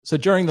So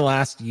during the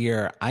last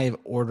year, I have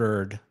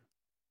ordered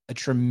a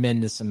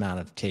tremendous amount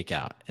of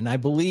takeout. And I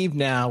believe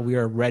now we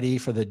are ready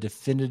for the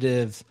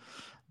definitive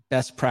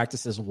best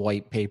practices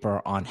white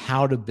paper on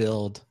how to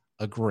build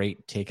a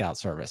great takeout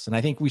service. And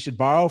I think we should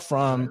borrow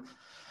from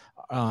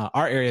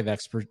our area of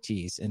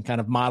expertise and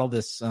kind of model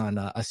this on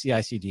a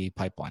CI/CD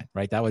pipeline,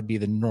 right? That would be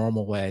the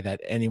normal way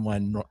that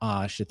anyone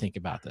should think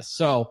about this.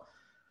 So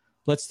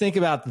let's think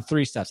about the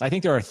 3 steps. I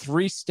think there are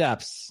 3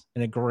 steps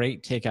in a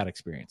great takeout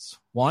experience.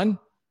 1,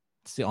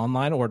 it's the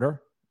online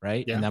order,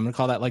 right? Yeah. And I'm going to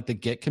call that like the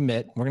get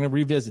commit. We're going to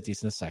revisit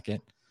these in a second.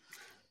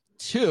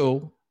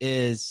 2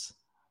 is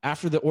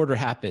after the order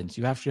happens,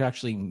 you have to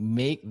actually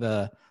make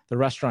the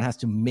restaurant has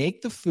to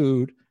make the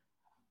food,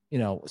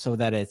 so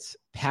that it's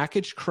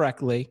packaged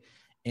correctly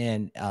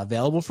and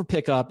available for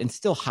pickup and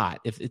still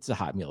hot if it's a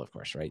hot meal, of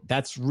course, right?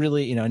 That's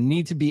really, you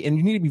need to be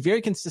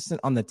very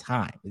consistent on the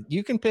time.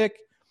 You can pick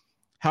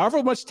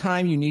however much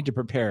time you need to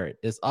prepare it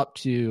is up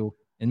to,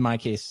 in my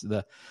case,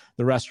 the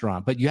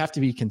restaurant, but you have to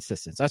be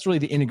consistent. So that's really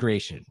the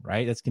integration,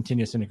 right? That's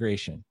continuous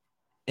integration.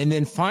 And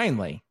then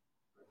finally,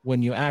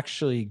 when you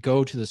actually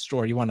go to the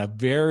store, you want a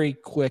very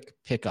quick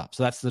pickup.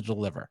 So that's the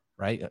deliver,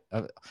 right?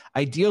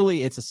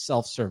 Ideally, it's a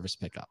self-service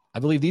pickup. I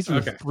believe these are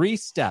the 3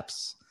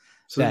 steps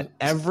that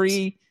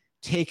every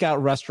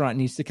takeout restaurant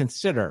needs to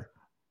consider,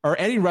 or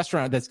any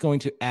restaurant that's going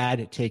to add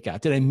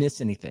takeout. Did I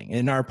miss anything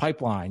in our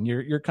pipeline?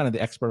 You're kind of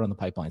the expert on the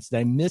pipelines. Did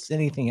I miss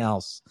anything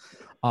else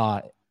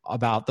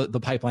about the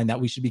pipeline that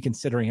we should be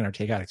considering in our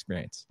takeout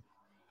experience?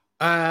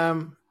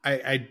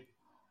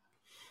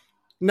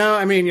 No,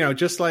 I mean,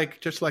 just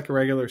like a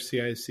regular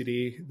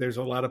CI/CD, there's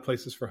a lot of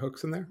places for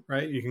hooks in there,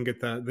 right? You can get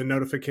the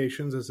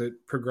notifications as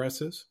it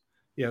progresses.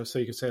 So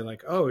you can say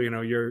like, oh,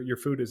 your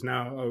food is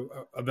now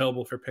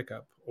available for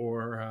pickup,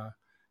 or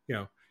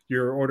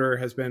your order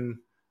has been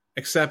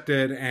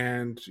accepted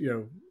and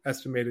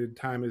estimated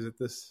time is at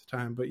this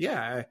time. But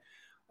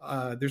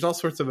there's all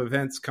sorts of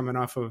events coming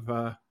off of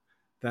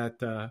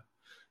that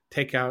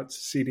takeout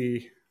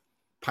CD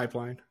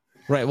pipeline.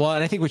 Right. Well,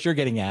 and I think what you're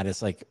getting at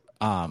is like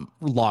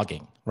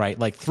logging, right?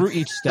 Like through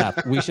each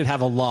step, we should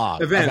have a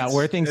log about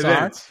where things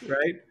are.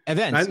 Right.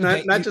 Events.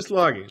 Not just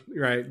logging,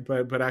 right?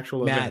 But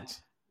actual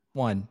events.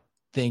 One,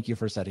 thank you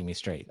for setting me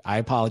straight. I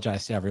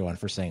apologize to everyone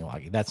for saying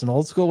logging. That's an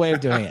old school way of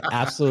doing it.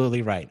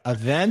 Absolutely right.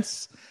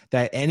 Events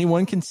that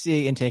anyone can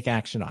see and take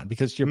action on.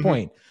 Because to your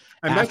point,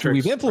 and after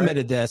metrics, we've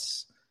implemented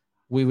this,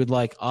 we would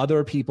like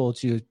other people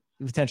to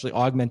potentially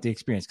augment the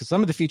experience. Because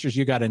some of the features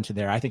you got into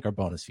there, I think are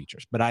bonus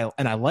features. But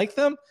I like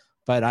them,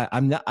 but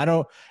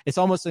it's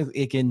almost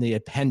like in the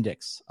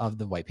appendix of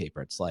the white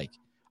paper. It's like,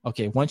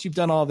 okay, once you've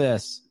done all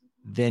this,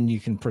 then you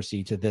can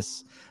proceed to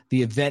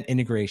the event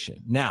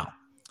integration. Now,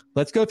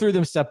 let's go through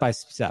them step by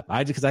step.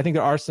 Because I think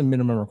there are some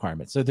minimum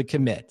requirements. So the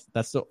commit,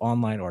 that's the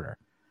online order.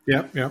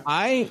 Yeah.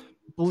 I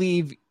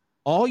believe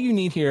all you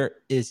need here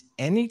is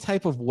any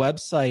type of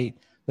website,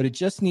 but it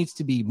just needs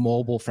to be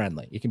mobile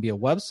friendly. It can be a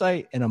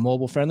website and a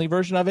mobile friendly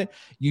version of it.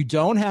 You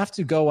don't have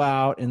to go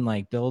out and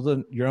like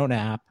build your own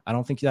app. I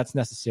don't think that's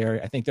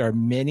necessary. I think there are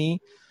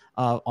many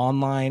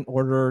online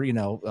order,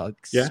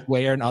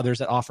 Square and others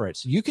that offer it.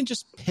 So you can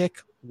just pick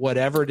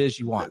whatever it is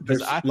you want.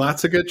 There's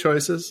lots of good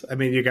choices. I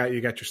mean, you got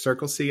your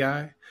Circle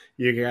CI,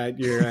 you got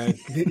your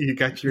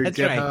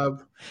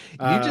GitHub.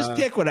 Right. You just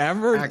pick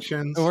whatever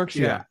actions works.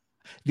 Yeah.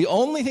 The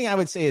only thing I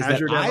would say is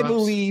Azure that DevOps I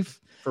believe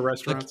for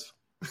restaurants.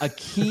 A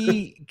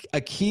key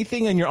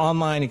thing in your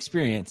online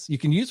experience, you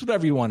can use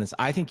whatever you want. Is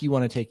I think you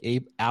want to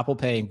take Apple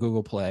Pay and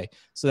Google Play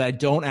so that I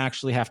don't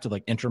actually have to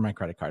like enter my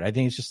credit card. I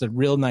think it's just a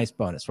real nice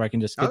bonus where I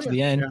can just get to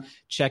the end,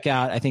 check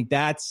out. I think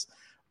that's,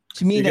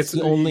 to me, that's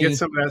the only. You get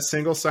some of that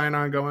single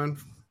sign-on going.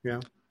 Yeah,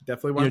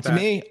 definitely want that. To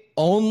me,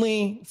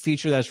 only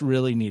feature that's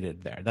really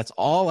needed there. That's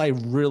all I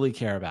really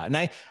care about. And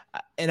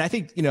I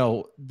think,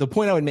 the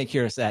point I would make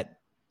here is that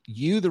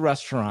the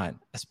restaurant,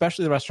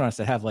 especially the restaurants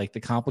that have like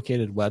the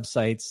complicated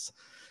websites,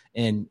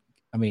 and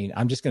I mean,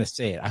 I'm just going to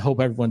say it. I hope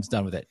everyone's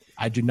done with it.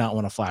 I do not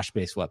want a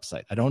Flash-based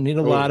website. I don't need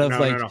a lot of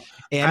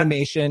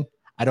animation.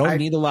 I don't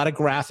need a lot of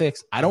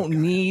graphics. I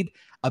don't need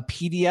a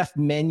PDF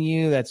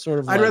menu that's sort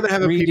of I'd rather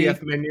have 3D. A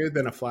PDF menu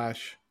than a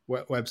Flash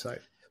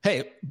website.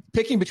 Hey,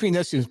 picking between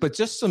those two, but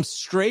just some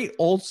straight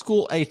old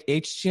school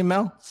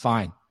HTML,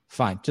 fine.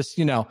 Just,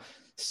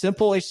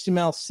 simple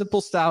HTML, simple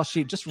style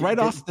sheet, just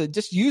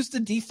just use the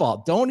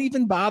default. Don't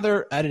even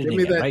bother editing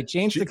it, right?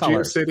 Change the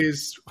colors.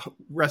 GeoCities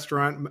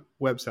restaurant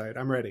website.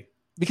 I'm ready.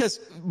 Because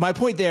my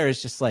point there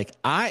is just like,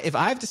 if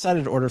I've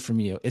decided to order from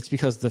you, it's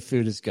because the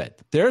food is good.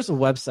 There's a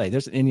website,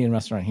 there's an Indian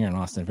restaurant here in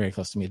Austin, very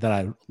close to me, that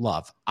I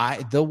love.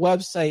 The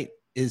website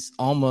is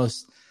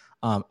almost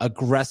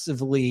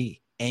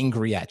aggressively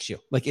angry at you.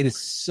 Like, it is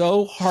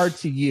so hard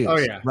to use. Oh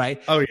yeah.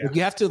 Right? Oh yeah. Like,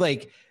 you have to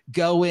like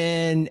go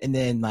in, and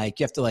then like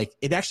you have to like,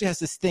 it actually has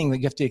this thing that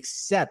you have to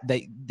accept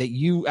that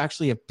you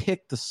actually have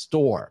picked the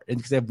store, and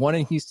because they have one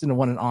in Houston and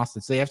one in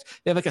Austin, so they have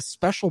like a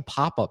special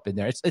pop-up in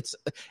there.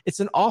 It's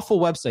an awful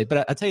website,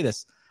 but I'll tell you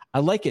this, I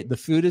like it. The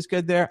food is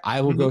good there.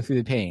 I will go through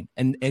the pain,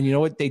 and you know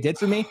what they did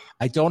for me?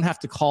 I don't have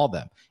to call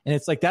them, and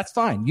it's like, that's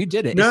fine. You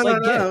did it.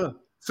 No.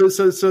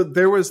 So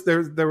there was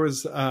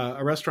a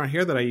restaurant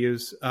here that I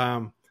use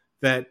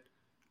that,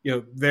 you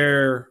know,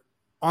 their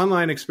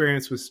online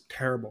experience was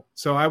terrible.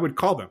 So I would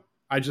call them.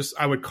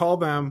 I would call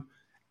them,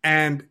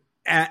 and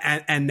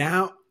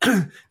now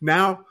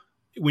now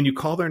when you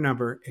call their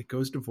number, it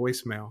goes to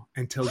voicemail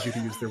and tells you to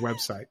use their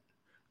website.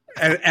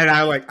 And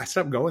I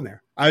stopped going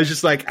there. I was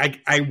just like,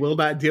 I will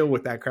not deal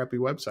with that crappy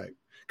website,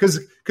 because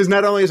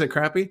not only is it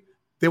crappy,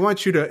 they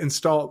want you to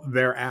install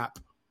their app.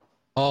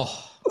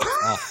 Oh,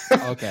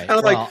 okay.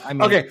 And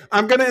I'm okay,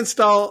 I'm going to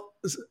install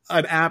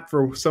an app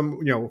for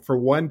for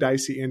one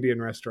dicey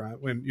Indian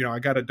restaurant when, I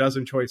got a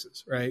dozen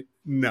choices, right?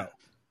 No.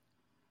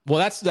 Well,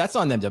 that's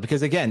on them though,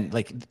 because again,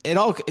 like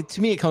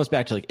to me, it comes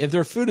back to like, if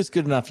their food is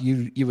good enough,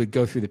 you would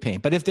go through the pain.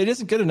 But if it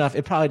isn't good enough,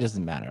 it probably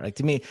doesn't matter. Like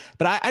to me,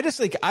 but I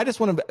just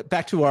want to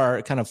back to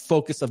our kind of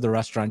focus of the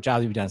restaurant job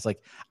we've done. It's like,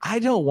 I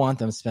don't want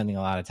them spending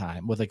a lot of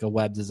time with like a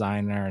web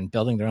designer and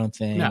building their own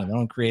thing and their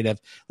own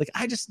creative. Like,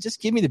 I just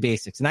give me the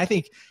basics. And I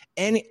think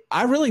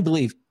I really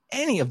believe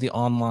any of the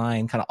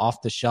online kind of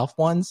off the shelf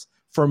ones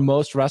for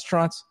most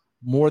restaurants,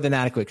 more than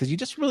adequate. Cause you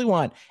just really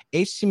want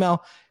HTML,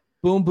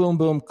 boom, boom,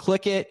 boom,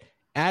 click it,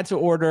 add to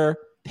order,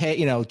 pay,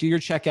 do your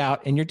checkout,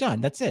 and you're done.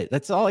 That's it.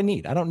 That's all I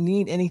need. I don't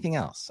need anything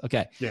else.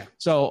 Okay. Yeah.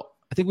 So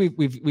I think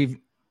we've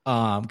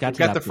got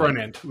the front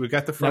end. We've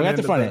got the front end. We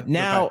got the front end.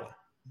 Now,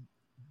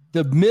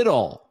 the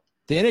middle,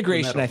 the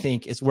integration, I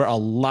think, is where a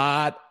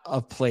lot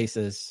of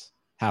places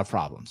have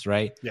problems,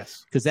 right?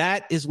 Yes. Because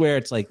that is where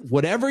it's like,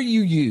 whatever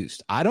you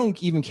used, I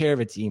don't even care if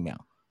it's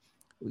email.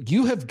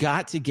 You have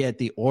got to get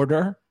the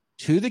order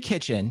to the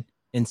kitchen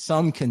in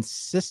some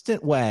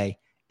consistent way.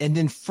 And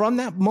then from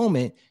that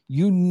moment,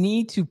 you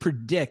need to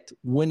predict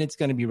when it's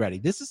going to be ready.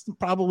 This is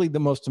probably the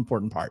most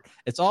important part.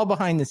 It's all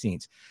behind the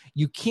scenes.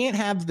 You can't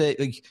have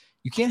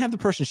the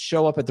person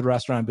show up at the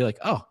restaurant and be like,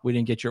 "Oh, we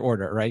didn't get your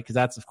order," right? Because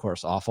that's of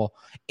course awful.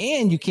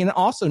 And you can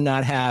also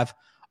not have,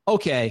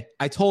 "Okay,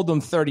 I told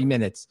them 30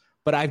 minutes,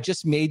 but I've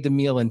just made the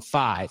meal in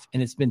 5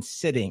 and it's been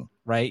sitting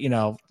right,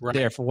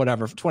 there for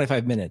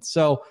 25 minutes."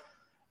 So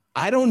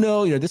I don't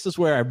know, this is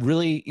where I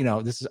really, I'm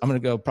going to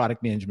go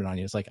product management on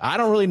you. It's like, I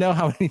don't really know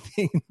how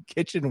anything in the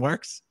kitchen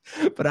works,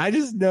 but I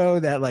just know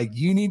that like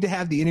you need to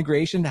have the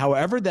integration.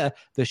 However, the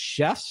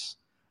chefs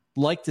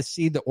like to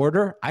see the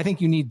order, I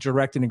think you need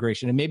direct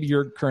integration, and maybe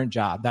your current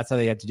job, that's how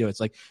they have to do it. It's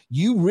like,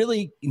 you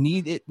really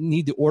need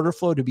the order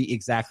flow to be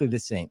exactly the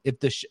same.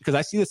 Because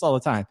I see this all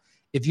the time.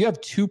 If you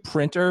have 2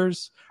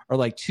 printers or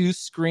like 2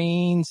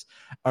 screens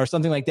or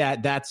something like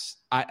that, that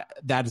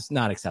is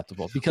not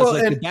acceptable,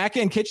 because the back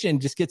end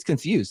kitchen just gets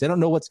confused. They don't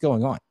know what's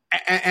going on.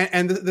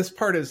 And this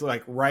part is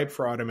like ripe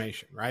for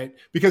automation, right?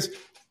 Because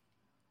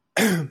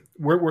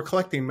we're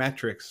collecting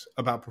metrics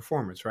about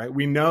performance, right?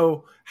 We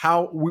know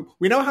how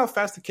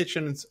fast the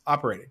kitchen's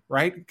operating,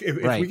 right?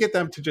 If we get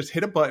them to just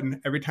hit a button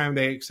every time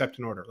they accept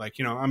an order, like,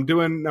 I'm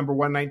doing number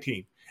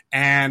 119,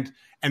 and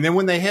then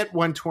when they hit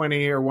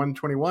 120 or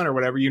 121 or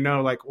whatever,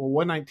 like, well,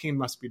 119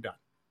 must be done.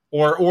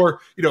 Or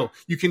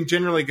you can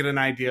generally get an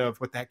idea of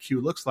what that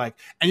queue looks like.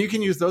 And you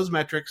can use those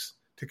metrics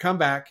to come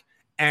back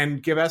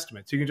and give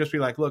estimates. You can just be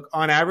like, look,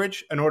 on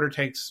average, an order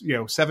takes,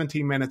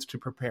 17 minutes to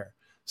prepare.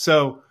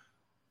 So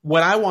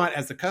what I want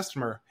as a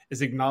customer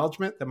is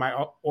acknowledgement that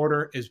my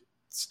order is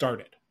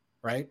started,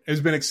 right?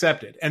 It's been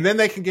accepted. And then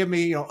they can give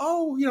me,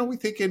 we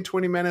think in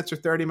 20 minutes or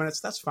 30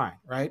 minutes, that's fine,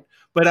 right?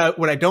 But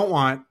what I don't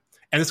want,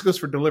 and this goes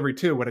for delivery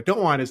too, what I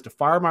don't want is to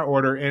fire my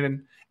order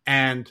in,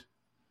 and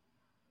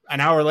an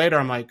hour later,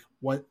 I'm like,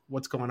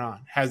 what's going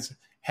on? Has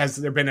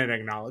there been an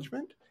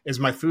acknowledgement? Is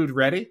my food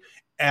ready?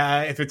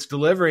 If it's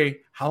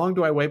delivery, how long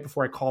do I wait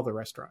before I call the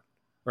restaurant?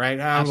 Right?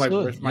 I'm like,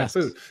 where's my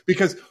food?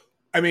 Because,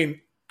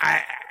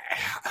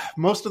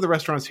 most of the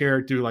restaurants here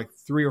do like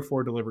 3 or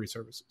 4 delivery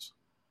services,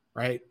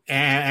 right?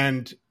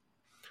 And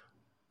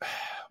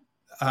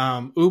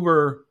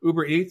Uber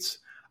Eats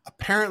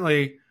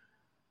apparently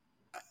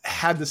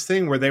had this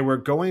thing where they were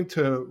going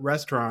to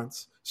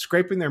restaurants,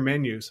 scraping their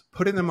menus,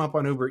 putting them up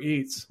on Uber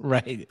Eats,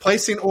 right,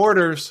 placing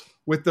orders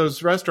with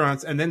those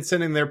restaurants, and then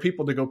sending their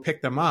people to go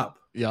pick them up.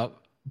 Yep.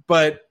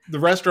 But the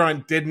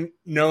restaurant didn't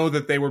know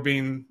that they were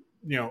being,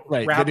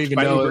 right, wrapped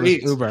by Uber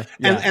Eats. Uber.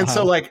 Yeah. And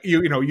so like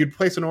you'd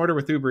place an order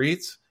with Uber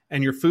Eats,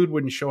 and your food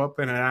wouldn't show up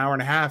in an hour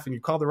and a half, and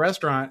you call the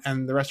restaurant,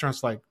 and the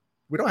restaurant's like,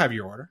 we don't have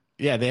your order.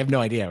 Yeah, they have no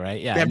idea, right?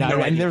 Yeah,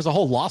 and there's a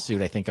whole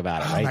lawsuit, I think,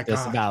 about it, right? My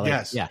God. About,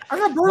 yes. Yeah, I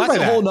got burned by that's a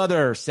that. whole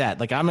nother set.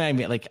 Like,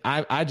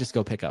 I just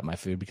go pick up my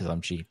food because I'm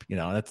cheap.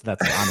 That's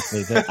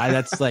honestly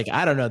that's like,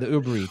 I don't know, the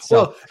Uber Eats.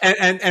 So. Well,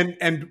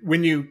 and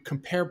when you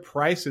compare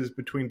prices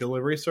between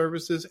delivery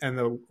services and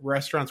the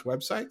restaurants'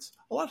 websites,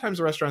 a lot of times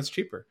the restaurant's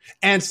cheaper,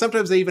 and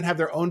sometimes they even have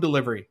their own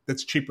delivery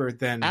that's cheaper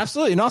than.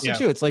 Absolutely, and also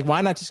too, it's like,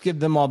 why not just give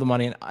them all the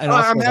money? And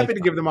also, I'm happy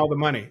to give them all the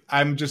money.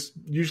 I'm just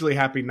usually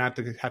happy not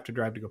to have to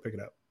drive to go pick it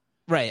up.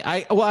 Right.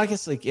 I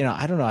guess like,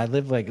 I don't know. I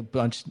live like a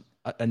bunch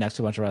next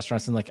to a bunch of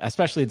restaurants, and like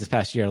especially this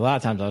past year, a lot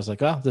of times I was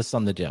like, oh, this is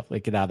something to do,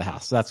 like get out of the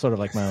house. So that's sort of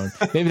like my own,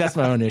 maybe that's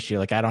my own issue.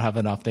 Like I don't have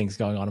enough things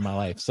going on in my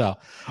life. So all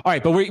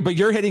right, but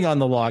you're hitting on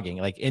the logging,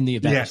 like in the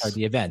events, or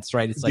the events,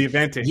 right? It's like the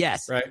eventing.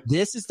 Yes, right.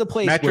 This is the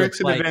place. Metrics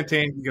and like,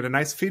 eventing. You get a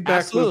nice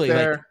feedback loop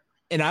there. Like,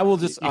 and I will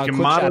just you can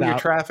model your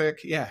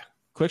traffic. Yeah.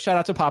 Quick shout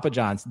out to Papa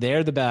John's.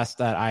 They're the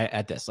best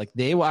at this. Like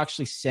they will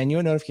actually send you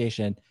a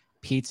notification.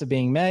 Pizza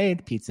being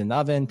made, pizza in the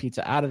oven,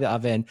 pizza out of the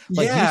oven.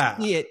 Like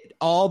you see it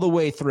all the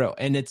way through.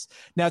 And it's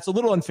a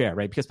little unfair,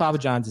 right? Because Papa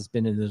John's has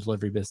been in the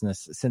delivery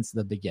business since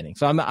the beginning.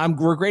 So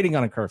we're grading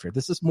on a curve here.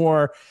 This is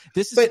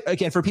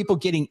again for people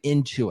getting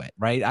into it,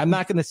 right? I'm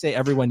not going to say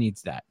everyone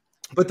needs that.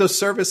 But those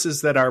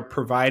services that are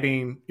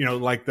providing,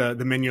 like the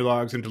menu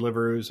logs and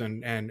Deliveroo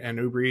and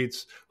Uber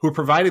Eats, who are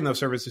providing those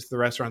services to the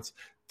restaurants,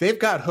 they've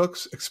got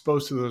hooks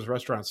exposed to those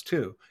restaurants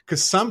too.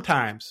 Because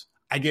sometimes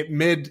I get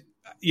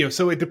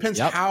so it depends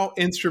how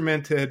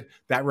instrumented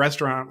that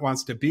restaurant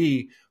wants to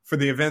be for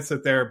the events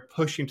that they're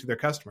pushing to their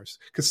customers.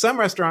 Because some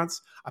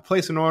restaurants, I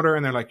place an order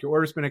and they're like, your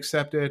order's been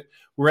accepted.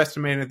 We're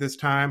estimating at this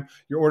time.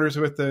 Your order's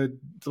with the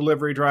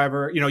delivery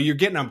driver. You're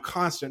getting them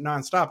constant,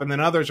 nonstop. And then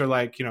others are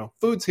like,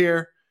 food's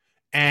here.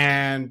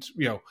 And,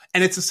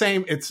 and it's the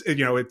same. It's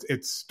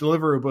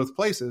Deliveroo both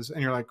places.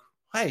 And you're like,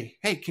 hey,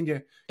 can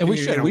you, we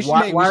should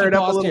wire it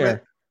up a little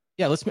bit?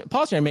 Yeah, let's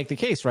pause here and make the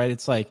case, right?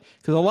 It's like,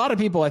 because a lot of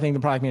people, I think the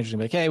product managers are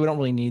like, hey, we don't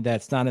really need that.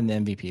 It's not in the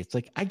MVP. It's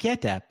like, I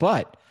get that.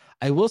 But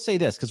I will say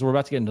this, because we're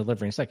about to get into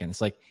delivery in a second.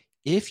 It's like,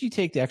 if you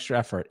take the extra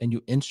effort and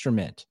you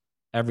instrument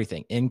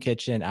everything in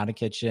kitchen, out of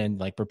kitchen,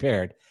 like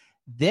prepared,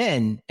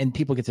 and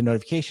people get the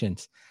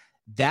notifications,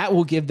 that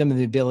will give them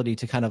the ability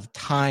to kind of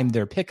time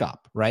their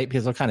pickup, right?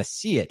 Because they'll kind of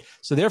see it.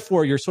 So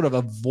therefore, you're sort of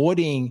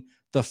avoiding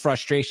the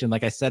frustration.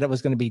 Like I said, it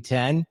was going to be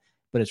 10,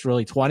 but it's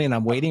really 20 and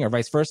I'm waiting, or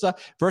vice versa.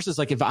 Versus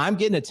like if I'm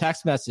getting a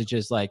text message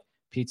is like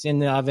pizza in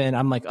the oven,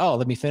 I'm like, oh,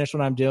 let me finish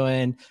what I'm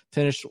doing,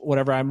 finish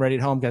whatever I'm ready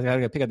at home because I got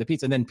to go pick up the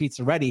pizza, and then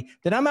pizza ready.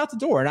 Then I'm out the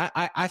door. And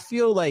I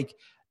feel like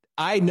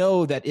I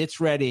know that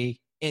it's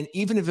ready. And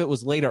even if it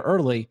was late or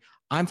early,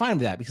 I'm fine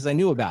with that because I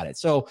knew about it.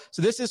 So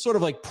this is sort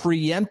of like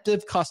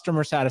preemptive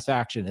customer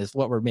satisfaction is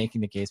what we're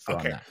making the case for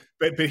on that.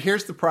 But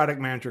here's the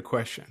product manager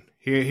question.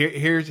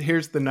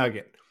 Here's the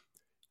nugget.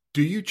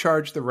 Do you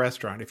charge the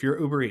restaurant, if you're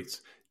Uber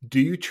Eats, do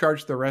you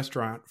charge the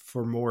restaurant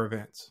for more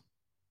events?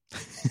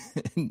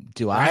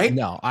 Do I? Right?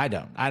 No, I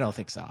don't. I don't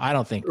think so. I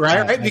don't think.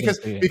 Right?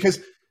 Because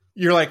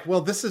you're like,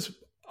 well, this is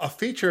a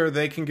feature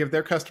they can give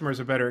their customers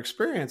a better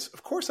experience.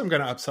 Of course, I'm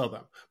going to upsell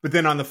them. But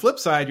then on the flip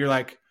side, you're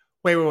like,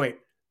 wait.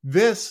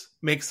 This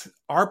makes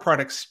our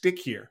product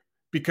stickier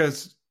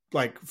because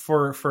like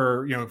for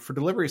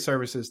delivery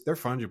services, they're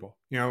fungible.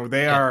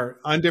 They are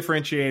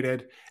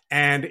undifferentiated.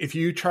 And if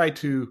you try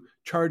to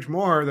charge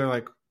more, they're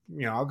like,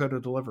 I'll go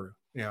to Deliveroo.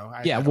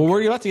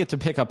 We're about to get to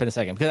pick up in a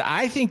second, because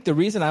I think the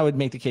reason I would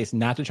make the case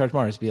not to charge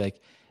more is to be like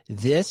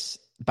this,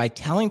 by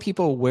telling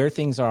people where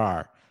things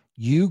are,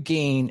 you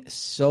gain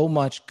so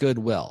much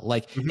goodwill.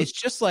 Like it's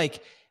just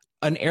like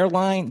an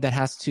airline that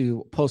has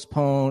to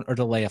postpone or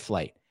delay a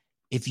flight.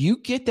 If you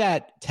get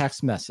that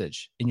text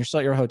message and you're still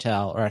at your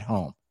hotel or at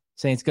home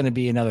saying it's going to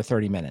be another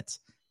 30 minutes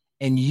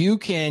and you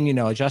can,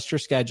 adjust your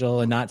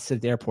schedule and not sit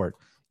at the airport,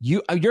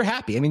 you're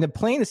happy. I mean, the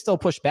plane is still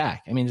pushed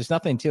back. I mean, there's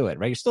nothing to it,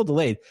 right? You're still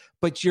delayed,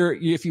 but you're,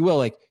 if you will,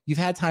 like you've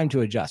had time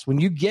to adjust.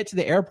 When you get to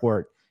the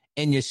airport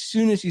and as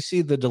soon as you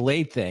see the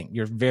delayed thing,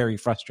 you're very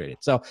frustrated.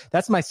 So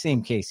that's my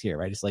same case here,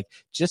 right? It's like,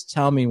 just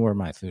tell me where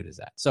my food is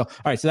at. So, all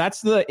right. So that's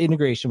the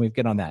integration we've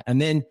got on that.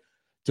 And then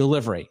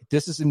delivery.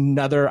 This is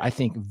another, I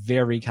think,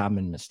 very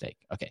common mistake.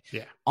 Okay.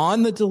 Yeah.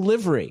 On the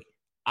delivery,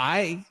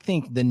 I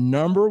think the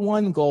number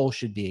one goal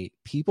should be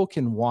people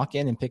can walk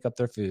in and pick up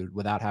their food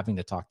without having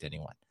to talk to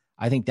anyone.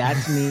 I think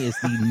that to me is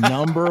the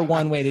number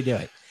one way to do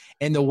it.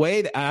 And the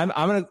way that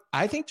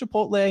I think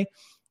Chipotle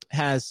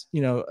has,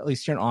 at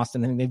least here in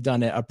Austin, I think they've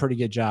done a pretty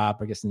good job,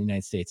 I guess, in the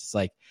United States. It's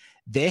like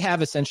they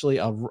have essentially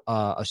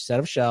a set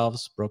of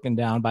shelves broken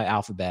down by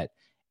alphabet,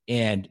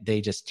 and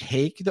they just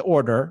take the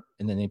order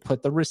and then they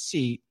put the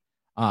receipt.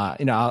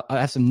 I'll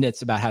have some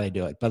nits about how they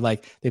do it, but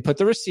like they put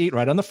the receipt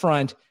right on the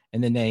front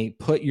and then they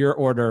put your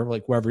order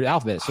like wherever your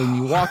alphabet is. So when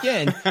you walk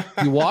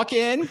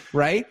in,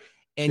 right?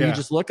 And you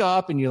just look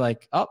up and you're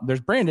like, oh,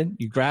 there's Brandon.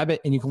 You grab it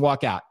and you can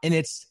walk out. And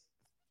it's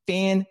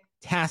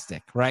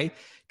fantastic, right?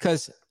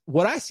 Because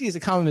what I see is a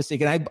common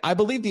mistake, and I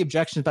believe the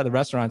objections by the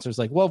restaurants is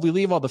like, well, if we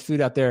leave all the food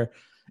out there,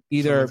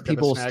 either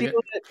people will steal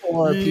it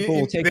or people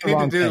will take the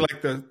wrong thing. They need to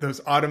do like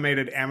those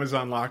automated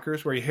Amazon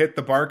lockers where you hit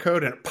the barcode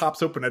and it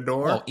pops open a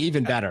door. Oh,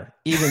 even better,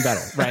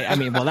 right? I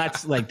mean, well,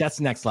 that's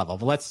next level.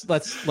 But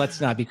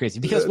let's not be crazy,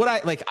 because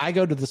I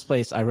go to this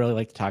place. I really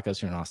like the tacos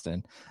here in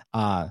Austin.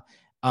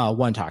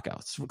 One Taco,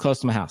 it's close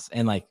to my house,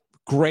 and like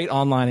great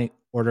online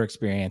order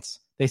experience.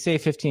 They say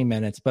 15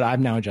 minutes, but I've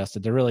now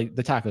adjusted. The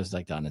tacos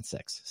like done in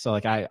 6. So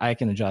like I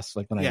can adjust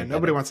like when I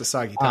nobody wants a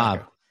soggy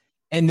taco.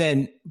 And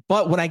then,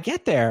 but when I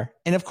get there,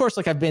 and of course,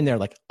 like I've been there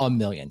like a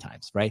million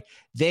times, right?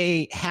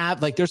 They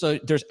have like, there's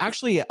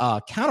actually a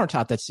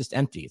countertop that's just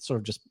empty. It's sort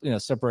of just,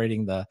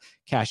 separating the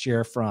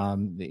cashier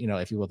from,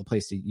 if you will, the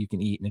place that you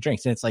can eat and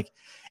drinks. And it's like,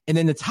 and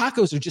then the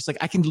tacos are just like,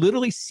 I can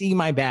literally see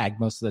my bag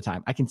most of the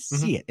time. I can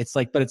see it. It's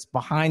like, but it's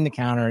behind the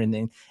counter and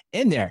then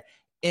in there.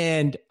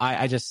 And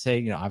I just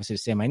say, obviously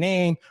say my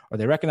name, or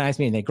they recognize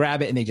me and they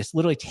grab it and they just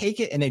literally take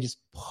it and they just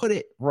put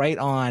it right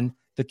on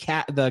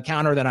the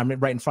counter that I'm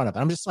right in front of.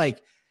 And I'm just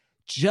like,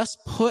 just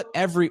put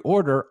every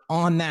order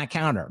on that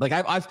counter. Like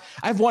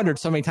I've wondered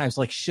so many times,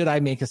 like, should I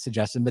make a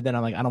suggestion? But then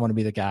I'm like, I don't want to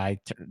be the guy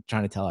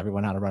trying to tell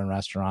everyone how to run a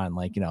restaurant.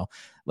 Like,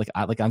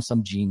 I'm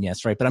some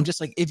genius, right? But I'm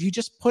just like, if you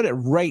just put it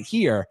right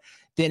here,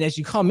 then as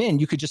you come in,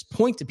 you could just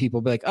point to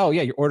people, be like, oh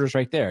yeah, your order's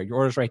right there. Your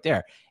order's right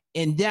there.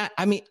 And that,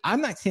 I mean,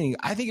 I'm not kidding you.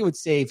 I think it would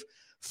save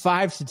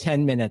 5 to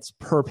 10 minutes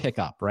per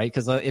pickup, right?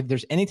 Because if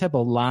there's any type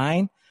of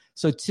line,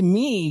 so to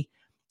me,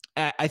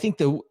 I think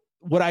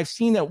what I've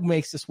seen that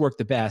makes this work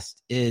the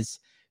best is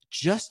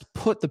just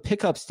put the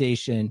pickup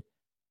station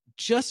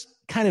just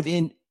kind of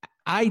in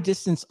eye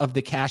distance of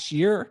the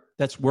cashier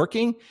that's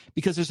working,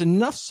 because there's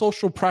enough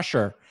social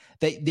pressure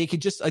that they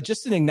could just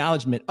an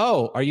acknowledgement.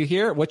 Oh, are you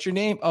here? What's your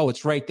name? Oh,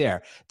 it's right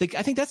there.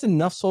 I think that's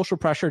enough social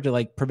pressure to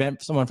like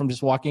prevent someone from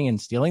just walking and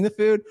stealing the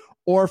food,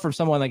 or from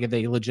someone like if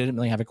they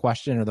legitimately have a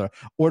question or the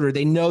order,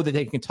 they know that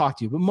they can talk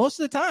to you. But most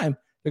of the time,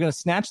 they're going to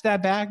snatch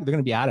that bag. They're going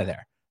to be out of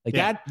there. Like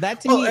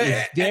that to me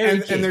is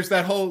very and there's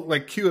that whole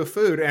like queue of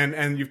food,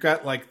 and you've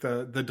got like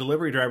the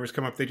delivery drivers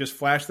come up, they just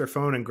flash their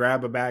phone and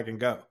grab a bag and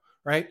go,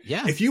 right?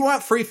 Yeah. If you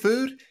want free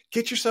food,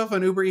 get yourself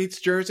an Uber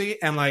Eats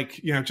jersey and like,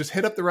 just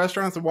hit up the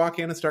restaurants and walk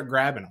in and start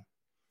grabbing them.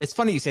 It's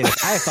funny you say that.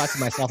 I have thought to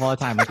myself all the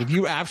time, like if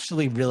you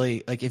actually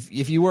really like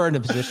if you were in a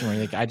position where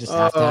you're like, I just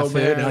have to have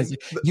food, and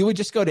you would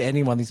just go to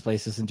any one of these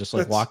places and just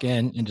like walk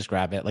in and just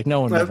grab it. Like no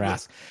one would ever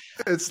ask.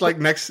 It's like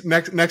next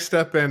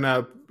step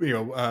in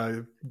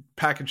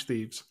package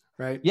thieves,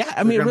 right? Yeah,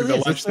 I mean it really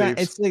is.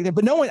 It's like,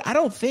 but no one. I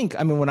don't think.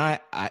 I mean, when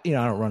I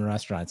don't run a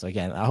restaurant, so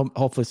again,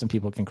 hopefully some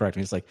people can correct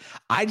me. It's like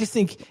I just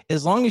think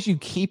as long as you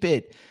keep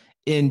it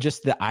in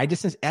just the eye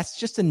distance, that's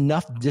just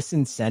enough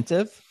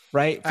disincentive,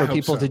 right, for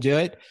people to do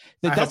it.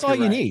 That's all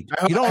you need.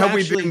 I hope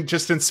we didn't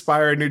just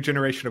inspire a new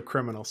generation of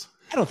criminals.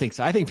 I don't think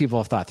so. I think people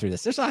have thought through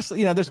this. There's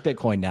actually, there's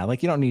Bitcoin now.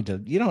 Like you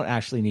don't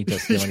actually need to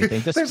steal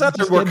anything. There's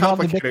other more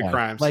complicated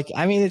crimes. Like,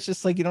 I mean, it's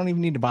just like, you don't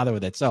even need to bother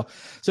with it. So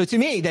to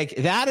me, like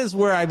that is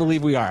where I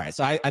believe we are.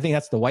 So I think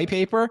that's the white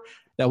paper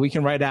that we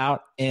can write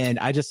out. And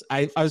I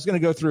was going to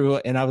go through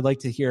and I would like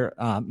to hear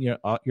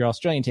your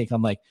Australian take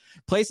on like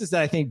places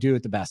that I think do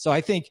it the best. So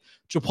I think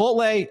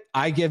Chipotle,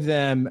 I give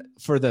them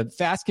for the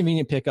fast,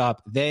 convenient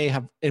pickup. They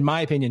have, in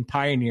my opinion,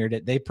 pioneered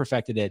it. They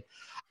perfected it.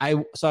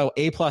 So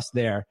A+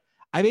 there.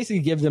 I basically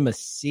give them a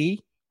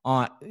C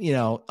on,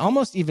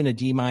 almost even a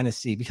D-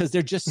 C, because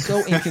they're just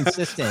so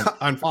inconsistent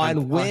on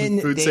when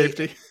food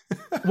safety.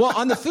 Well,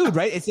 on the food,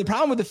 right? It's the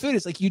problem with the food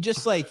is like, you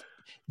just like,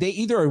 they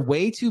either are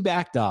way too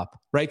backed up,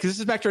 right? Because this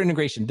is back to our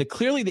integration.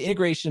 Clearly the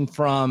integration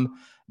from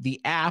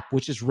the app,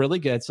 which is really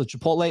good. So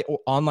Chipotle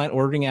online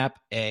ordering app,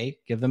 A,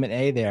 give them an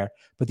A there.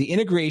 But the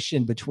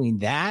integration between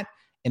that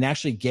and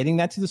actually getting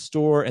that to the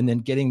store and then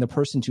getting the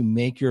person to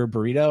make your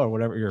burrito or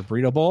whatever, your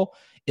burrito bowl,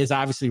 is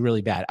obviously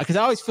really bad. Because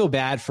I always feel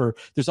bad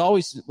there's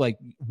always like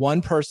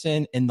one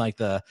person in like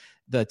the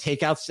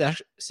takeout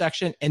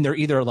section, and they're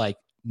either like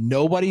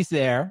nobody's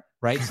there,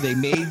 right? So they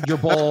made your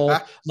bowl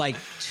like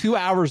 2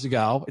 hours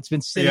ago. It's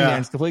been sitting there and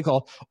it's completely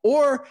cold.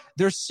 Or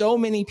there's so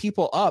many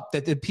people up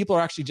that the people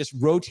are actually just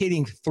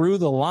rotating through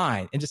the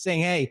line and just saying,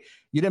 hey,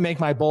 you didn't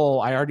make my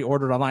bowl. I already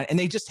ordered online. And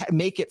they just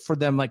make it for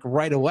them like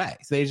right away.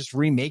 So they just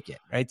remake it,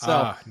 right?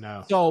 So,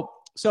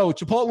 so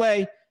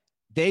Chipotle,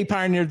 they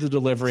pioneered the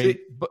delivery,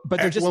 but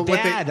they're just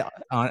bad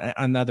on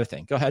another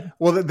thing. Go ahead.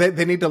 Well,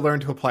 they need to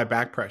learn to apply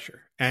back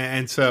pressure.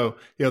 And so,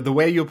 the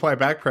way you apply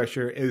back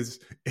pressure is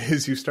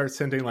you start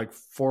sending like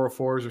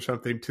 404s or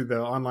something to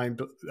the online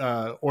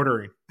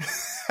ordering.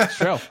 That's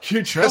true.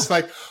 You're just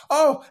like,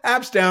 oh,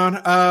 app's down.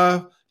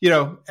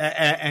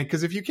 And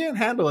because if you can't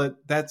handle it,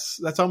 that's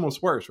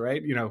almost worse,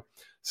 right?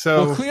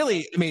 So well,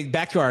 clearly, I mean,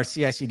 back to our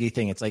CI/CD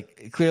thing, it's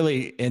like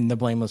clearly in the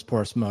blameless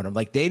postmortem,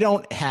 like they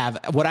don't have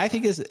what I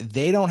think is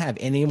they don't have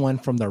anyone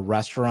from the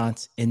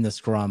restaurants in the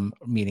Scrum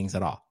meetings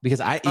at all,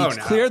 because it's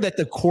clear that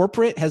the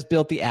corporate has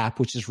built the app,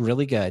 which is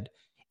really good.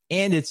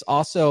 And it's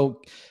also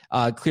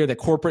clear that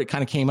corporate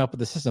kind of came up with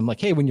the system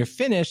like, hey, when you're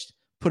finished,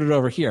 put it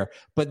over here.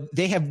 But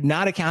they have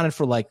not accounted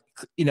for like,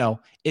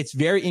 it's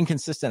very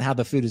inconsistent how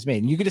the food is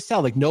made. And you can just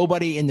tell like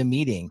nobody in the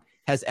meeting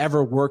has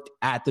ever worked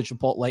at the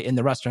Chipotle in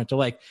the restaurant. They're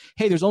like,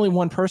 hey, there's only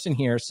one person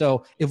here.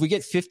 So if we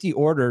get 50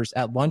 orders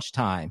at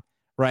lunchtime,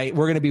 right,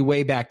 we're going to be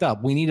way backed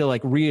up. We need to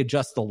like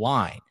readjust the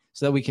line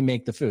so that we can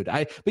make the food.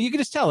 But you can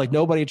just tell like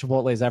nobody at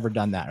Chipotle has ever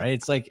done that, right?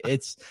 It's like,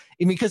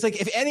 because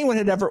like if anyone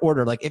had ever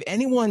ordered, like if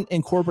anyone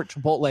in corporate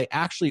Chipotle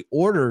actually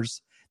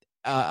orders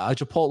a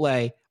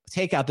Chipotle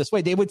takeout this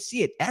way, they would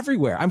see it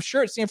everywhere. I'm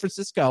sure at San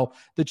Francisco,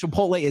 the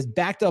Chipotle is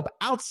backed up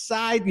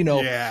outside,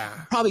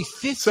 probably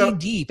 50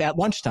 deep at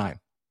lunchtime.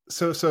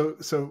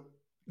 So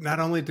not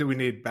only do we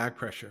need back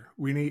pressure,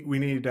 we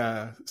need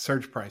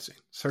surge pricing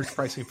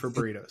for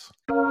burritos.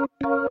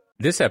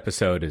 This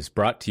episode is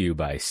brought to you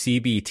by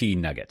CBT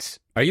Nuggets.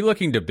 Are you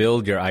looking to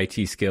build your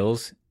IT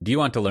skills? Do you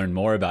want to learn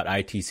more about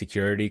IT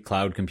security,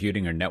 cloud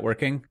computing, or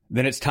networking?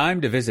 Then it's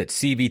time to visit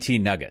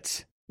CBT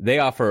Nuggets. They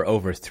offer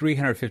over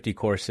 350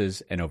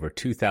 courses and over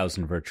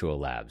 2,000 virtual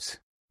labs.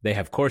 They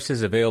have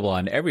courses available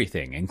on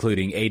everything,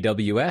 including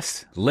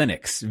AWS,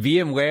 Linux,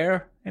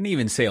 VMware, and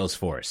even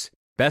Salesforce.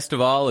 Best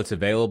of all, it's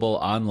available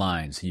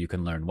online so you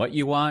can learn what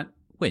you want,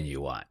 when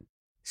you want.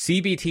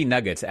 CBT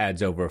Nuggets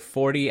adds over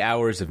 40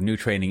 hours of new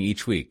training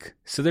each week,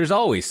 so there's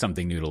always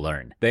something new to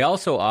learn. They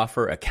also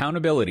offer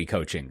accountability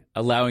coaching,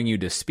 allowing you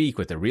to speak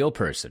with a real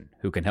person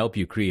who can help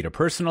you create a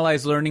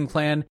personalized learning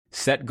plan,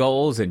 set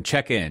goals, and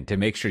check in to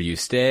make sure you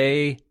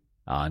stay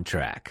on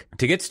track.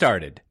 To get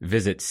started,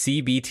 visit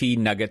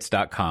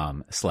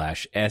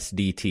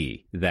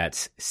cbtnuggets.com/SDT.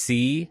 That's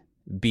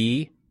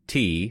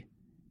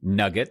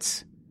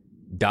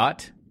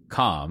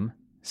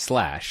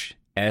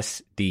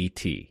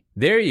cbtnuggets.com/SDT.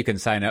 There you can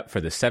sign up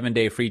for the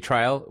 7-day free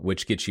trial,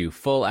 which gets you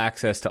full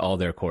access to all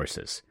their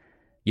courses.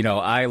 You know,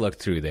 I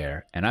looked through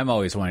there, and I'm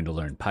always wanting to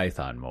learn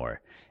Python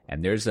more.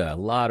 And there's a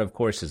lot of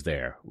courses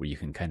there where you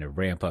can kind of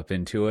ramp up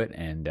into it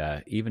and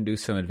even do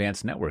some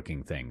advanced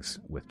networking things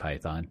with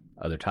Python.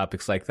 Other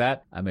topics like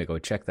that, I may go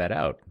check that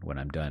out when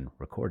I'm done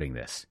recording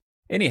this.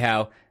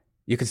 Anyhow,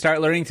 you can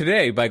start learning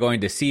today by going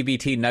to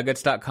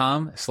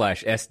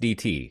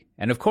cbtnuggets.com/SDT.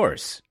 And of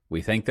course,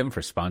 we thank them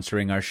for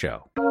sponsoring our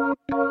show.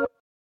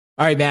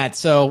 All right, Matt.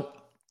 So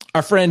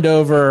our friend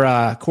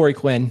over, Corey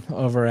Quinn,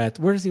 over at,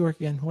 where does he work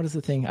again? What is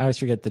the thing? I always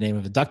forget the name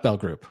of the Duck Bell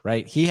Group,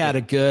 right? He had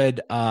a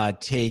good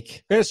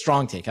take, very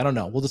strong take. I don't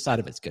know. We'll decide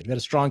if it's good. We had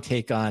a strong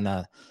take on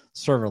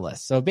serverless.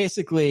 So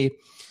basically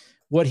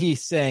what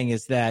he's saying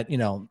is that, you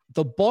know,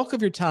 the bulk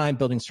of your time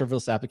building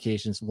serverless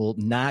applications will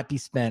not be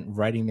spent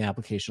writing the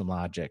application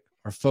logic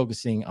or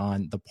focusing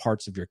on the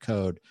parts of your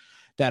code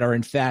that are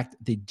in fact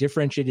the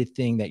differentiated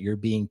thing that you're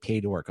being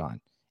paid to work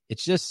on. It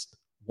just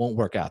won't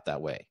work out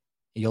that way.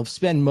 You'll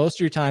spend most of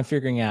your time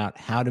figuring out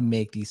how to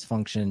make these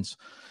functions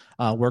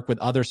work with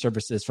other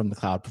services from the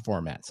cloud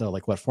format. So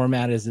like what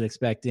format is it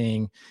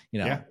expecting,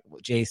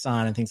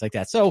 JSON and things like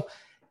that. So,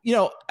 you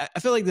know, I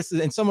feel like this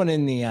is, and someone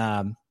in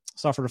the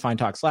Software Defined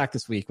Talk Slack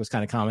this week was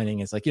kind of commenting,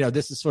 is like, you know,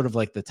 this is sort of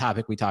like the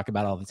topic we talk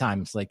about all the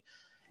time. It's like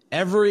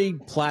every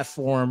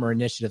platform or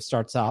initiative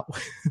starts out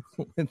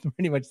with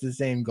pretty much the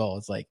same goal.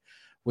 It's like,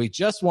 we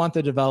just want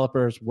the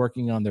developers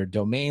working on their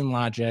domain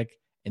logic,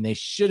 and they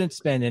shouldn't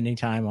spend any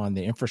time on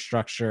the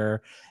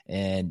infrastructure.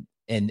 And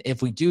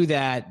if we do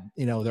that,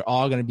 you know, they're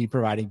all going to be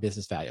providing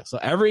business value. So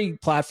every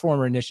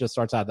platform or initiative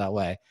starts out that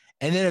way.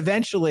 And then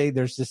eventually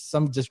there's just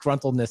some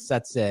disgruntledness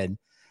sets in,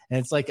 and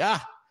it's like,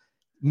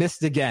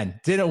 missed again,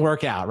 didn't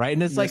work out. Right.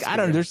 And it's like, I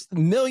don't know, there's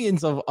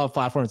millions of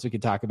platforms we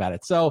could talk about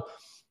it. So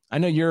I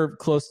know you're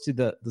close to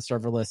the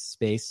serverless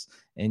space,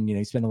 and, you know,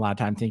 you spend a lot of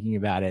time thinking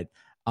about it.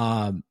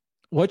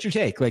 What's your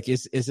take? Like,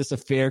 is this a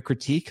fair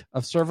critique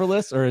of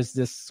serverless, or is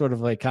this sort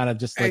of like kind of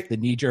just like the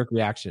knee-jerk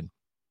reaction?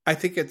 I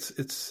think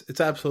it's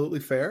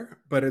absolutely fair,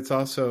 but it's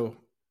also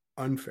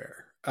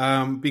unfair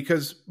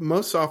because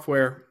most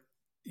software,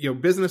 you know,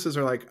 businesses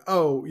are like,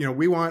 oh, you know,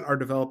 we want our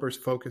developers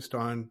focused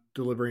on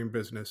delivering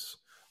business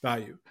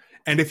value.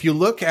 And if you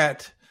look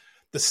at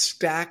the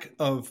stack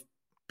of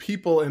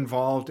people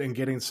involved in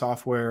getting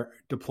software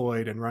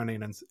deployed and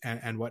running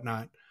and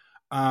whatnot,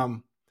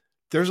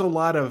 there's a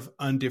lot of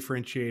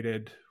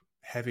undifferentiated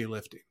heavy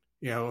lifting,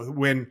 you know,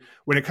 when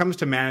it comes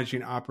to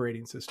managing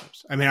operating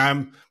systems. I mean,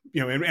 I'm,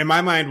 you know, in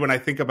my mind, when I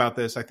think about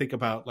this, I think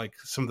about like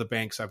some of the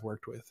banks I've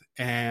worked with,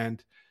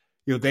 and,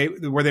 you know, they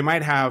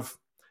might have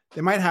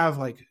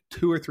like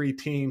 2 or 3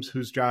 teams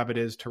whose job it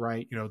is to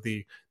write, you know,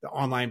 the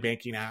online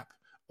banking app,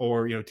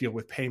 or, you know, deal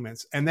with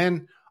payments. And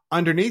then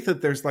underneath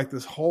it, there's like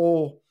this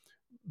whole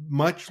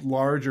much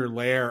larger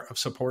layer of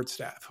support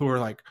staff who are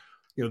like,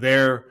 you know,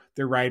 they're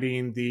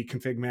writing the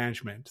config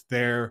management,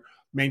 they're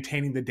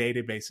maintaining the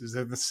databases,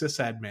 they're the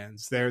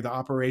sysadmins, they're the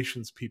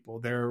operations people,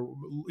 they're,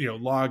 you know,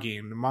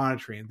 logging,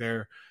 monitoring,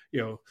 they're,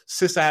 you know,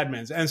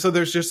 sysadmins. And so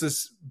there's just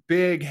this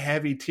big,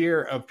 heavy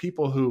tier of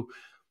people who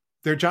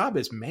their job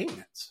is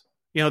maintenance.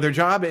 You know, their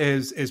job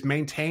is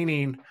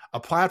maintaining a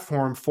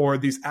platform for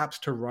these apps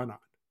to run on.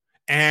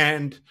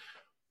 And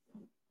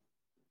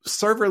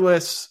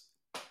serverless,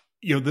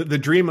 you know, the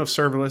dream of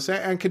serverless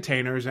and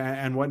containers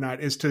and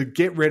whatnot is to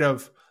get rid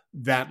of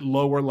that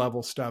lower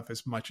level stuff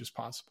as much as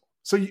possible.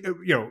 So,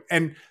 you know,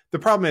 and the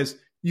problem is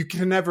you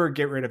can never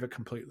get rid of it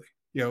completely.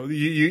 You know,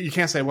 you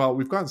can't say, well,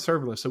 we've gone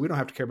serverless, so we don't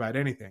have to care about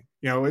anything.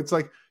 You know, it's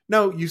like,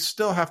 no, you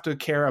still have to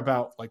care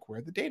about like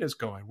where the data is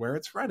going, where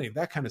it's running,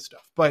 that kind of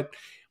stuff. But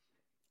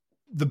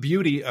the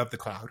beauty of the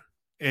cloud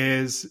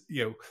is,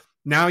 you know,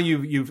 now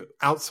you've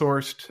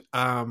outsourced,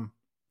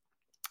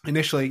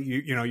 initially,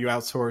 you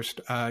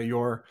outsourced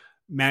your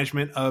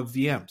management of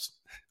VMs,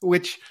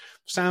 which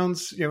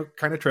sounds, you know,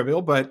 kind of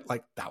trivial, but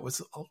like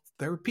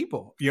there were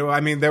people, you know,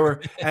 I mean, there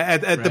were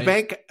at right. The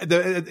bank,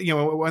 you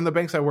know, one of the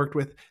banks I worked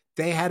with,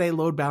 they had a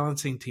load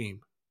balancing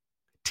team.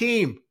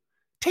 Right.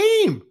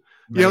 You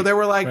know, there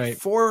were like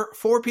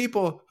four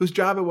people whose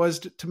job it was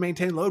to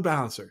maintain load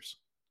balancers.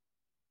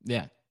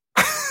 Yeah.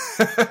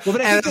 Well,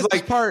 but I think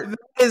like that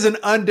is an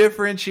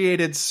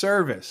undifferentiated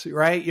service,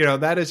 right? You know,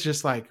 that is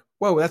just like,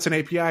 whoa, that's an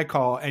API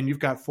call, and you've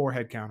got 4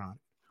 headcount on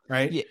it,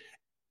 right? Yeah.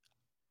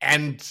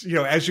 And, you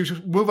know, as you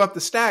move up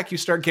the stack, you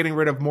start getting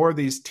rid of more of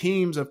these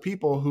teams of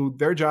people who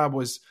their job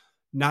was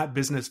not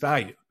business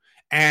value.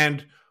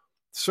 And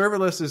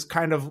serverless is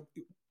kind of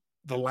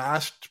the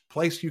last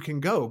place you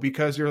can go,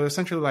 because you're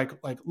essentially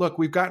like, look,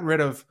 we've gotten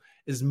rid of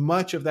as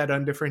much of that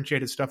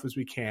undifferentiated stuff as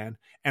we can.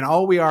 And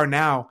all we are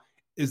now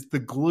is the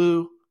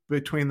glue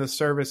between the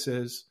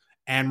services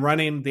and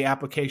running the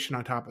application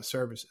on top of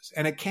services.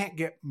 And it can't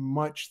get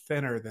much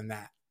thinner than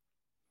that.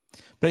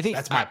 But I think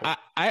that's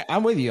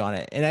I'm with you on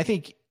it. And I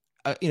think,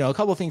 you know, a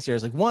couple of things here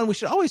is like, one, we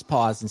should always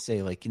pause and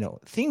say, like, you know,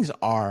 things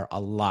are a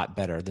lot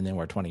better than they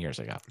were 20 years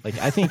ago. Like,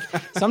 I think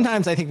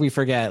sometimes I think we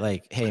forget,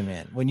 like, hey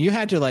man, when you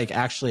had to like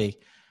actually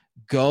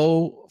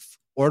go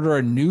order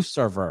a new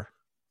server,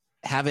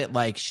 have it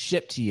like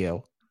shipped to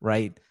you,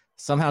 right?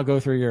 Somehow go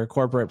through your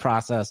corporate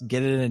process,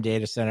 get it in a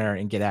data center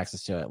and get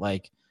access to it.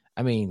 Like,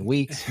 I mean,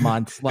 weeks,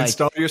 months, like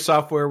install your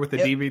software with the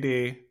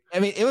DVD. I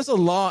mean, it was a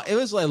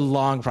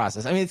long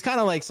process. I mean, it's kind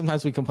of like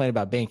sometimes we complain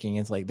about banking.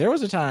 It's like there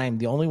was a time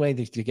the only way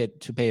to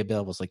get to pay a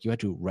bill was like you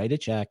had to write a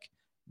check,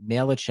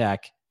 mail a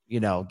check, you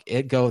know,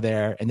 it go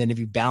there, and then if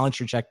you balance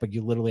your checkbook,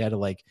 you literally had to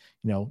like,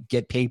 you know,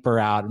 get paper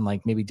out and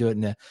like maybe do it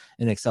in an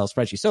Excel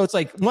spreadsheet. So it's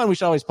like, one, we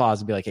should always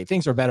pause and be like, hey,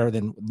 things are better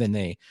than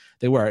they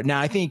were. Now,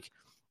 I think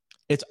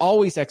it's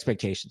always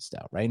expectations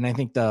though, right? And I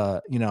think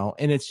you know,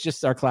 and it's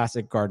just our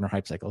classic Gartner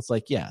hype cycle. It's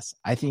like, yes,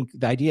 I think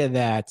the idea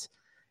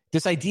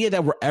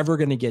that we're ever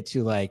going to get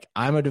to like,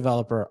 I'm a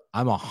developer,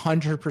 I'm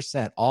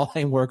 100%, all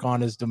I work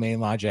on is domain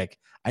logic,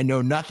 I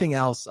know nothing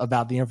else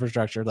about the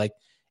infrastructure, like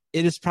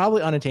it is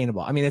probably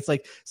unattainable. I mean, it's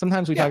like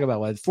sometimes we talk about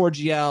what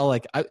 4GL,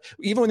 like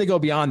even when they go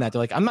beyond that, they're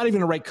like, I'm not even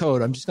going to write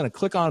code, I'm just going to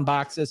click on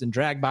boxes and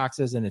drag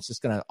boxes and it's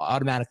just going to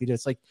automatically do it.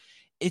 It's like,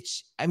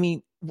 I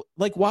mean,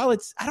 like, while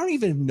I don't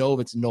even know if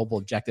it's a noble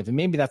objective, and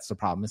maybe that's the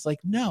problem. It's like,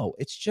 no,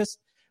 it's just,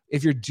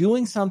 if you're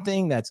doing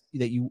something that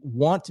you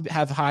want to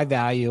have high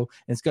value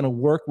and it's going to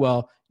work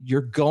well,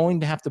 you're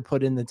going to have to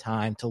put in the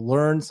time to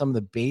learn some of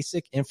the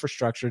basic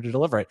infrastructure to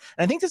deliver it.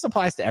 And I think this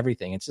applies to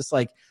everything. It's just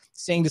like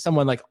saying to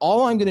someone like,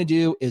 all I'm going to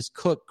do is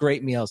cook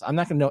great meals, I'm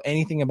not going to know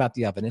anything about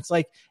the oven. It's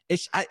like,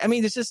 I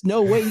mean, there's just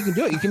no way you can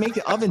do it. You can make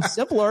the oven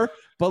simpler,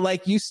 but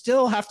like you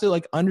still have to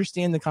like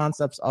understand the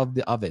concepts of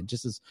the oven,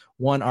 just as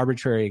one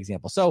arbitrary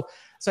example. So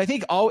I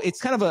think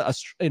it's kind of a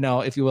you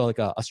know, if you will, like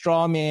a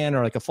straw man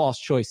or like a false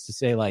choice to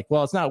say like,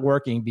 well, it's not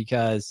working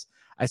because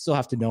I still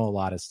have to know a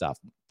lot of stuff.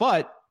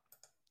 But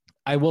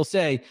I will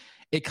say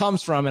it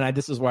comes from, and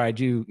this is where I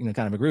do, you know,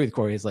 kind of agree with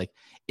Corey, is like,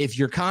 if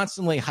you're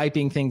constantly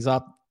hyping things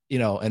up, you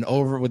know, and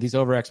with these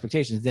over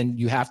expectations, then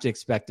you have to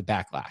expect the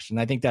backlash. And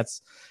I think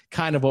that's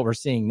kind of what we're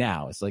seeing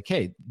now. It's like,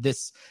 hey,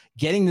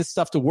 getting this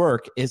stuff to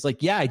work is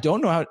like, yeah, I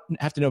don't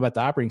have to know about the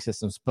operating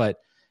systems, but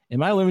in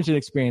my limited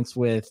experience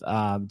with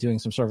doing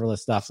some serverless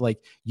stuff, like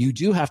you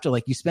do have to,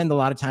 like, you spend a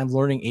lot of time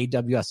learning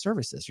AWS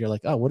services. You're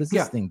like, oh, what does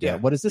this thing do?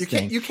 What is this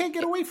thing? You can't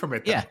get away from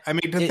it, though. Yeah. I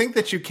mean, to think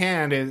that you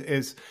can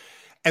is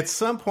at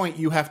some point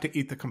you have to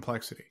eat the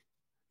complexity.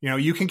 You know,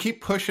 you can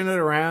keep pushing it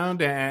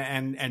around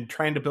and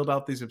trying to build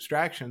out these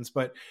abstractions,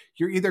 but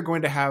you're either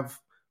going to have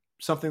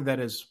something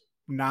that is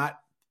not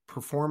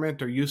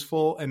performant or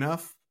useful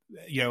enough.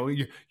 You know,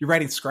 you're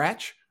writing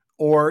Scratch,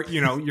 or,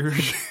 you know, you're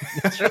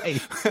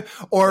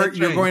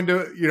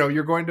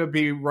going to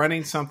be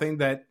running something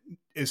that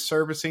is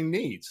servicing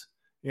needs,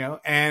 you know,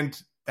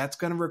 and that's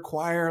going to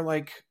require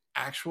like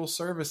actual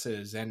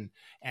services and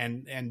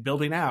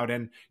building out.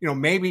 And, you know,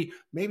 maybe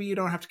you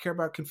don't have to care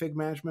about config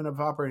management of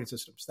operating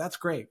systems. That's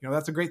great. You know,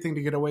 that's a great thing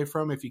to get away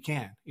from if you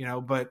can, you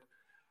know, but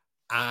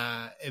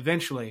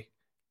eventually,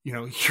 you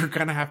know, you're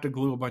going to have to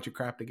glue a bunch of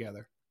crap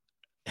together.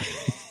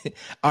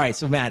 All right.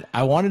 So Matt,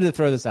 I wanted to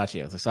throw this out to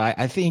you. So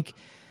I think,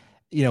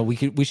 you know,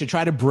 we should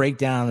try to break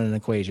down an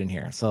equation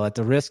here. So at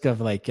the risk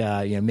of like, you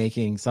know,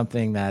 making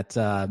something that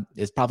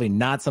is probably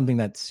not something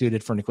that's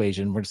suited for an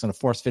equation, we're just going to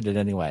force fit it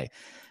anyway.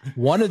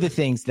 One of the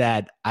things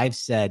that I've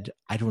said,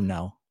 I don't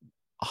know,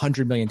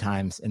 100 million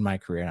times in my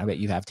career, and I bet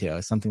you have too,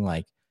 is something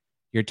like,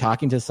 you're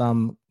talking to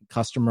some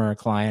customer or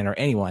client or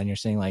anyone, you're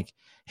saying like,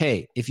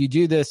 hey, if you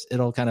do this,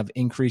 it'll kind of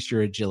increase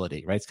your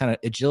agility, right? It's kind of,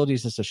 agility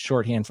is just a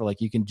shorthand for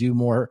like, you can do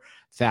more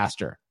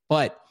faster.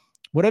 But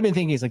what I've been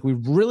thinking is like, we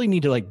really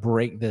need to like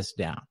break this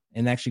down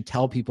and actually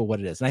tell people what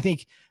it is. And I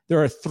think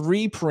there are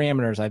 3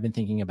 parameters I've been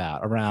thinking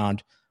about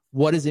around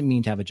what does it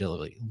mean to have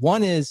agility.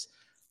 One is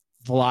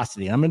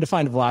velocity. And I'm going to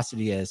define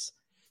velocity as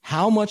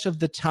how much of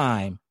the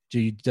time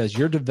does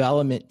your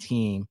development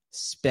team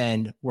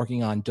spend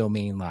working on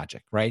domain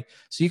logic, right?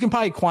 So you can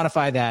probably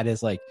quantify that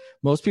as like,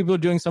 most people are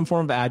doing some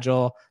form of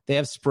agile, they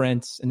have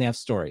sprints and they have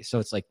stories. So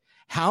it's like,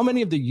 how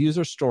many of the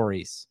user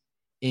stories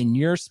in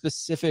your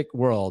specific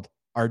world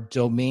are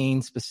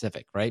domain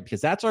specific, right?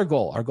 Because that's our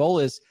goal. Our goal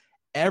is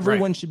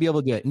Everyone should be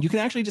able to do it. And you can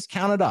actually just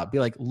count it up. Be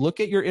like, look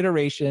at your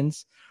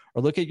iterations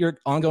or look at your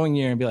ongoing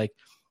year and be like,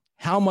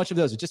 how much of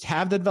those? Just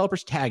have the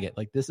developers tag it.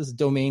 Like, this is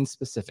domain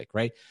specific,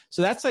 right?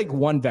 So that's like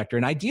one vector.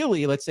 And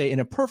ideally, let's say in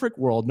a perfect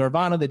world,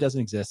 Nirvana that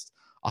doesn't exist,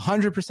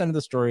 100% of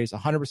the stories,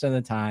 100% of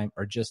the time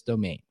are just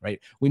domain, right?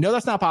 We know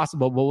that's not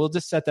possible, but we'll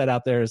just set that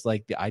out there as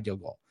like the ideal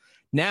goal.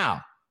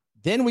 Now,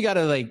 then we got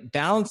to like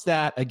balance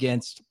that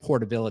against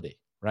portability,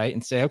 right?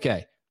 And say,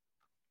 okay,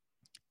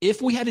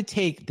 if we had to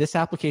take this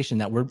application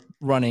that we're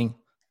running,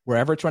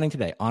 wherever it's running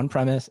today, on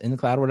premise, in the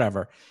cloud,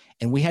 whatever,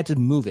 and we had to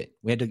move it,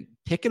 we had to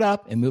pick it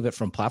up and move it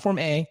from platform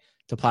A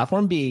to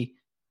platform B,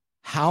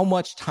 how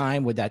much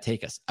time would that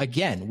take us?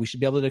 Again, we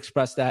should be able to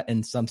express that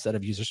in some set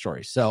of user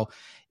stories. So,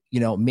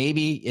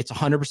 maybe it's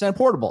 100%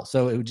 portable.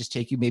 So it would just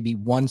take you maybe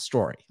one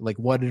story, like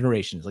what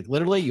iterations? Like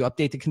literally you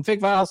update the config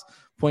files,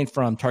 point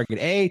from target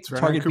A to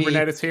target B.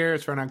 Kubernetes here,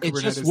 it's running on Kubernetes.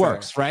 It just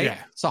works, right? Yeah.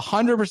 It's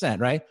 100%,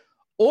 right?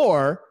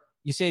 Or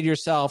you say to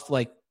yourself,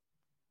 like,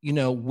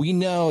 we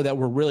know that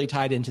we're really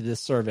tied into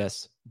this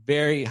service,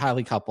 very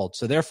highly coupled.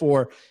 So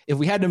therefore, if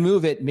we had to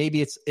move it,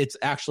 maybe it's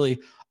actually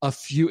a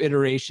few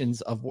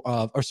iterations of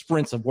or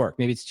sprints of work.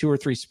 Maybe it's 2 or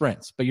 3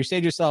 sprints. But you say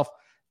to yourself,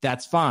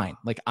 that's fine.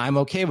 Like, I'm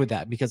okay with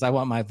that because I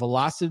want my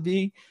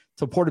velocity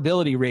to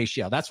portability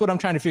ratio. That's what I'm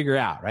trying to figure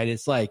out, right?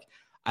 It's like,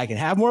 I can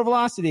have more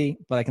velocity,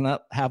 but I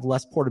cannot have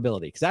less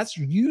portability, because that's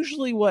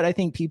usually what I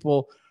think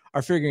people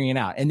are figuring it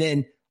out. And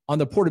then on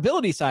the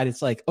portability side,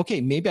 it's like,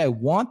 okay, maybe I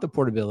want the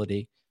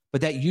portability,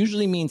 but that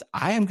usually means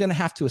I am going to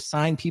have to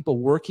assign people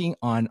working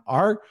on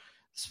our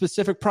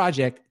specific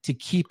project to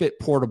keep it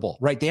portable,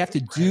 right? They have to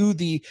do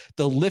the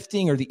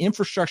lifting or the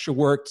infrastructure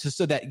work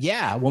so that,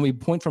 when we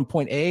point from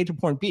point A to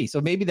point B.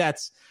 So maybe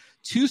that's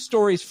 2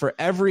 stories for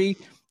every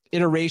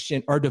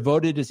iteration are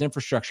devoted as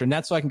infrastructure. And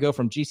that's so I can go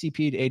from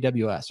GCP to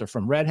AWS or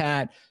from Red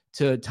Hat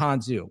to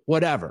Tanzu,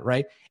 whatever,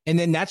 right? And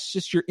then that's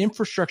just your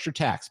infrastructure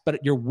tax.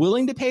 But you're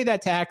willing to pay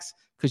that tax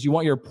because you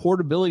want your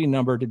portability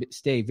number to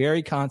stay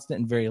very constant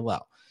and very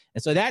low.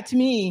 And so that, to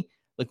me,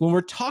 like when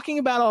we're talking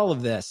about all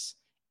of this,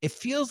 it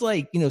feels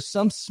like,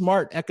 some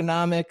smart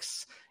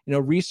economics,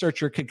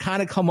 researcher could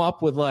kind of come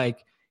up with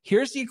like,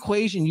 here's the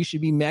equation you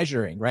should be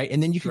measuring, right?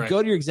 And then you could go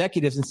to your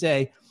executives and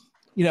say,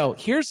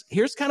 here's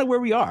kind of where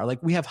we are.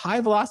 Like, we have high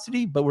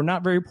velocity, but we're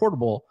not very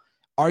portable.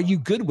 Are you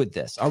good with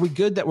this? Are we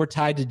good that we're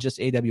tied to just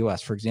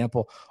AWS, for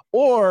example?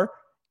 Or,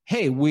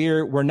 hey,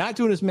 we're not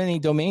doing as many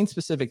domain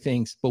specific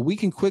things, but we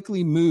can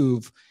quickly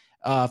move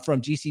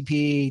from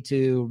GCP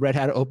to Red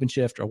Hat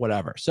OpenShift or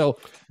whatever. So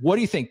what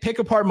do you think? Pick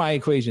apart my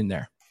equation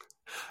there.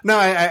 No,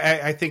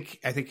 I think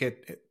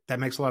that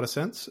makes a lot of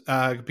sense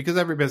because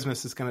every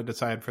business is going to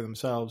decide for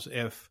themselves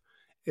if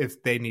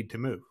they need to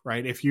move,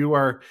 right? If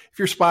you're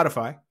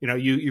Spotify,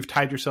 you've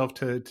tied yourself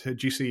to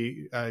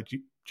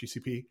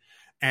GCP,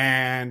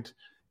 and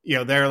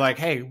they're like,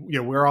 hey,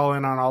 we're all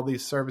in on all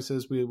these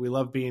services. We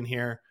love being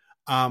here.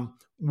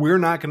 We're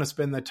not going to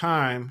spend the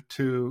time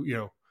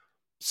to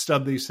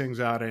stub these things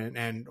out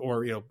and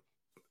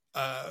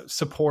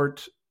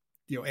support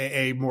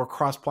a more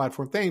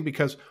cross-platform thing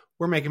because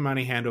we're making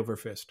money hand over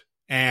fist,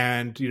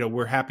 and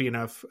we're happy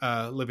enough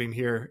living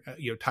here,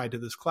 tied to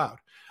this cloud.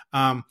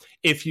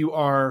 If you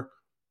are,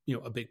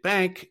 a big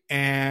bank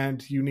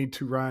and you need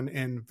to run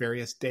in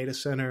various data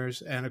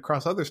centers and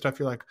across other stuff,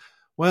 you're like,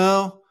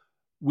 well,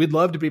 we'd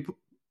love to be,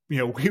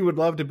 we would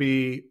love to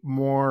be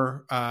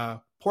more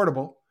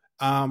portable,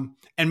 and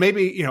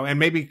maybe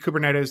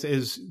Kubernetes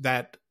is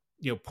that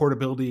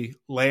portability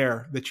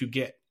layer that you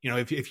get.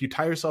 If you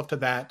tie yourself to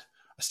that,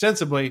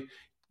 ostensibly,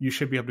 you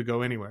should be able to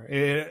go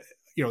anywhere.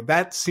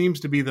 That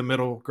seems to be the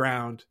middle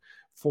ground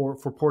for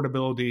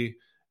portability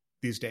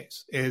these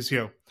days. Is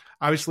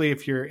obviously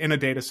if you're in a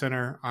data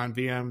center on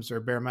VMs or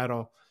bare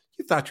metal,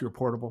 you thought you were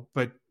portable,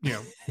 but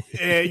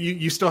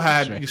you still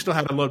had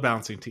a load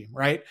balancing team,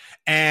 right?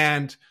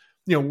 And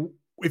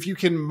if you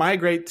can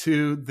migrate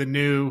to the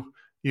new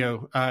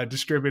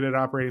distributed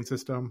operating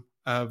system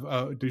of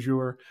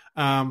Azure,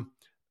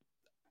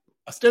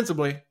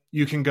 ostensibly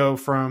you can go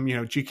from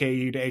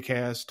GKE to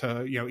AKS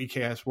to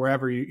EKS,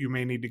 wherever you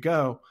may need to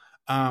go,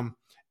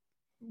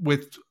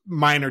 with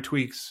minor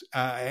tweaks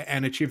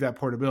and achieve that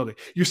portability.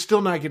 You're still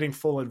not getting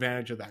full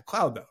advantage of that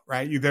cloud, though,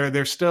 right?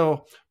 There's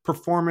still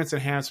performance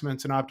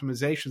enhancements and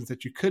optimizations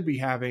that you could be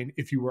having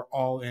if you were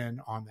all in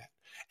on that.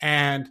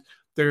 And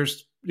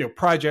there's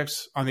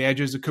projects on the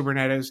edges of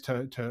Kubernetes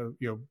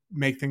to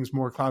make things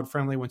more cloud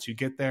friendly once you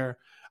get there.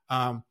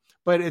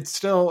 But it's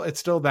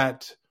still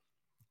that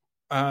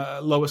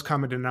lowest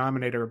common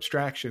denominator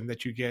abstraction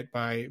that you get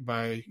by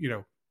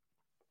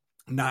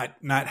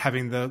not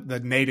having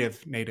the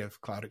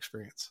native cloud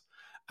experience.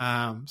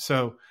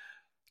 So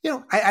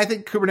I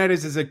think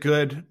Kubernetes is a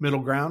good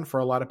middle ground for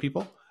a lot of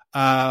people.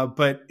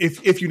 But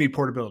if you need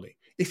portability,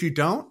 if you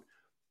don't,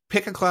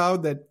 pick a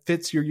cloud that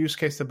fits your use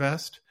case the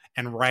best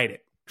and write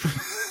it.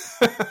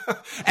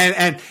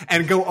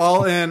 and go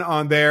all in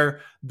on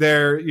their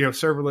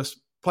serverless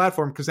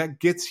platform, because that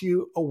gets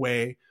you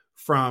away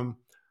from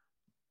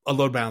a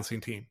load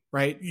balancing team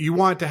right? You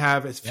want to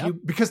have as few,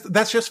 because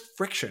that's just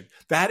friction.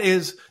 That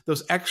is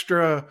those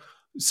extra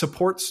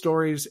support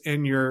stories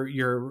in your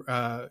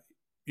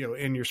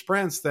in your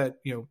sprints that,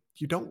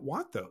 you don't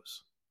want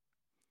those.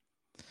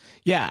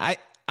 Yeah,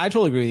 I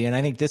totally agree with you. And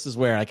I think this is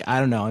where, like, I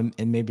don't know,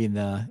 and maybe in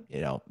the,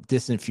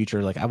 distant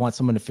future, like I want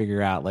someone to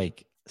figure out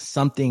like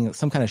some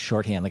kind of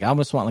shorthand. Like I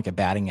almost want like a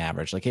batting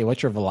average, like, hey,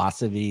 what's your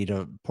velocity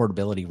to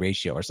portability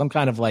ratio, or some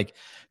kind of like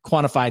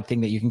quantified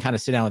thing that you can kind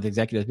of sit down with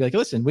executives, be like,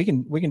 listen, we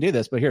can do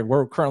this, but here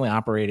we're currently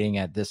operating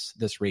at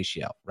this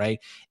ratio. Right.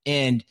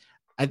 And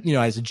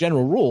as a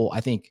general rule,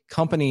 I think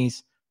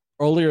companies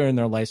earlier in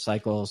their life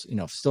cycles,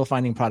 still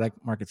finding product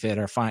market fit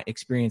or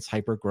experience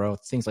hyper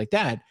growth, things like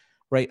that.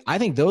 Right. I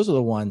think those are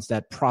the ones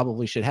that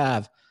probably should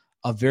have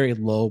a very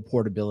low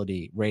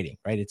portability rating,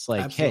 right? It's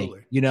like,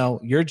 Absolutely. Hey,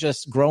 you're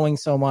just growing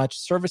so much,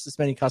 service as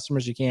many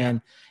customers as you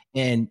can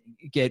and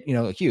get,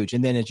 huge.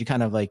 And then as you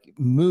kind of like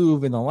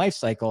move in the life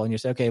cycle and you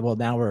say, okay, well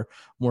now we're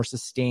more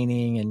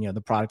sustaining and,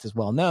 the product is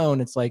well known.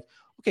 It's like,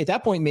 okay, at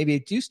that point, maybe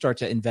do start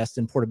to invest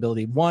in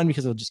portability. One,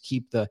 because it'll just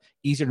keep the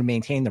easier to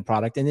maintain the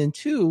product. And then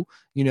two,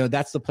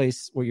 that's the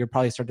place where you're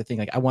probably start to think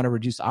like, I want to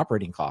reduce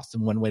operating costs.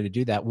 And one way to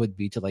do that would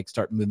be to like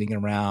start moving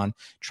around,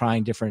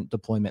 trying different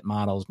deployment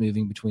models,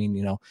 moving between,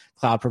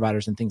 cloud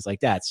providers and things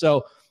like that.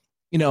 So,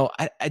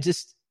 I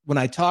just, when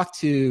I talk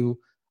to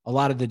a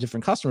lot of the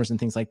different customers and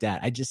things like that,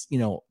 I just,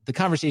 the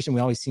conversation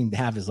we always seem to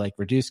have is like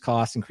reduce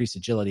costs, increase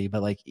agility.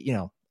 But like,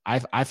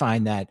 I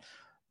find that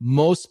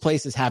most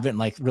places haven't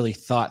like really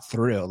thought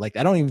through. Like,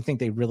 I don't even think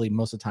they really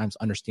most of the times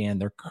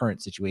understand their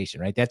current situation,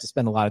 right? They have to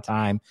spend a lot of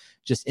time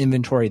just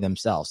inventory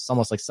themselves. It's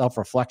almost like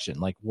self-reflection.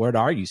 Like, what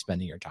are you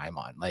spending your time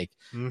on? Like,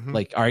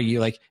 like, are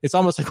you like, it's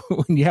almost like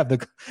when you have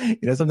the,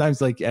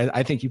 sometimes like,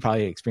 I think you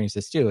probably experience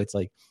this too. It's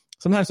like,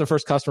 sometimes the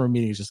first customer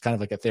meeting is just kind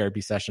of like a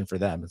therapy session for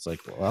them. It's like,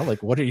 well,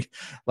 like, what are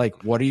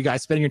you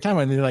guys spending your time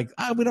on? And they're like,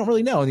 we don't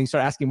really know. And you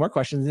start asking more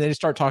questions and they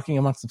just start talking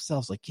amongst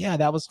themselves. Like, yeah,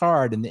 that was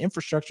hard. And the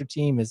infrastructure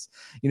team is,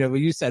 what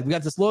you said, we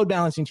got this load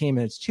balancing team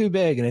and it's too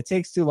big and it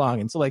takes too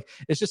long. And so like,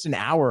 it's just an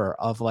hour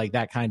of like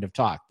that kind of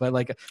talk. But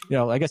like,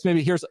 I guess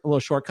maybe here's a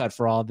little shortcut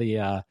for all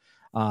the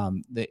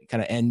kind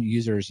of end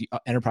users,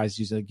 enterprise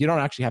users. You don't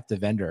actually have you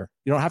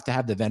don't have to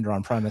have the vendor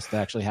on premise to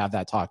actually have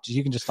that talk.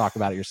 You can just talk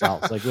about it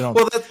yourselves. Like, we don't,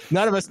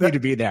 none of us need to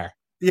be there.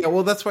 Yeah.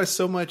 Well, that's why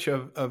so much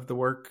of the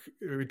work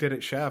we did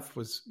at Chef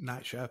was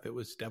not Chef. It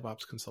was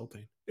DevOps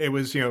consulting. It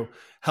was,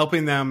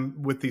 helping them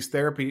with these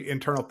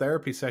internal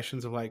therapy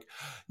sessions of like,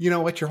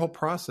 what, your whole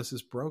process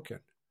is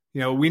broken.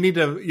 We need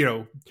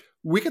to,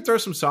 we could throw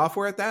some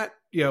software at that,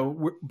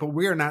 but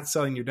we are not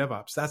selling you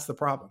DevOps. That's the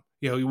problem.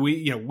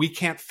 We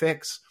can't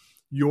fix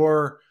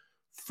your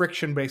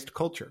friction-based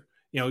culture.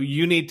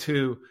 You need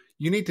to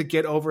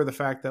get over the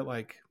fact that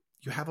like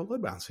you have a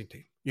load balancing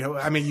team.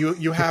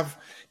 You have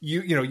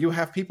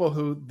people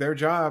who their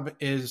job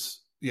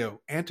is,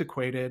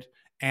 antiquated,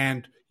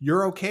 and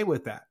you're okay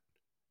with that.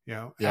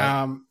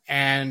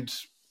 And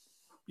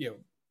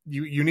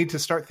you need to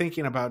start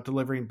thinking about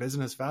delivering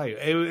business value.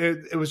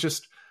 It was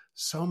just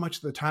so much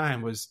of the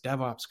time was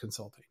DevOps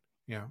consulting.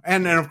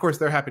 And of course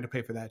they're happy to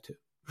pay for that too.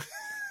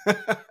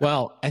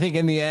 Well, I think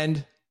in the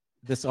end,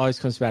 this always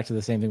comes back to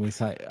the same thing we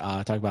talk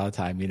about all the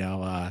time.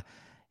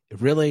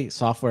 Really,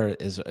 software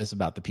is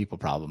about the people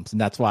problems. And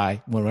that's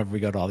why whenever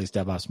we go to all these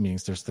DevOps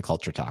meetings, there's the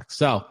culture talk.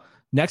 So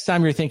next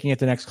time you're thinking at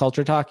the next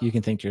culture talk, you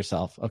can think to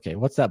yourself, okay,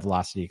 what's that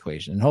velocity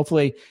equation? And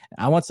hopefully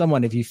I want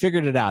someone, if you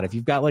figured it out, if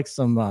you've got like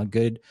some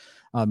good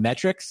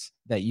metrics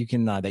that you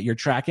can, that you're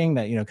tracking,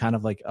 that, kind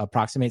of like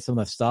approximate some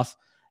of the stuff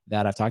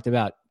that I've talked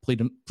about,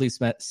 please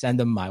send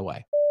them my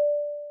way.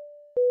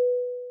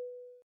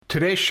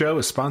 Today's show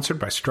is sponsored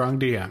by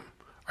StrongDM.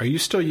 Are you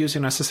still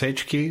using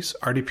SSH keys,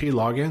 RDP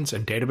logins,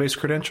 and database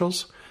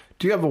credentials?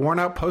 Do you have a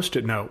worn-out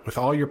Post-it note with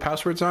all your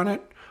passwords on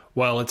it?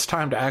 Well, it's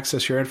time to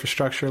access your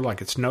infrastructure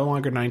like it's no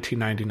longer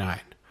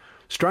 1999.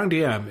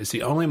 StrongDM is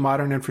the only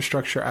modern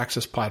infrastructure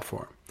access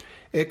platform.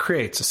 It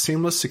creates a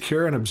seamless,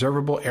 secure, and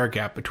observable air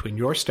gap between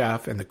your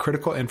staff and the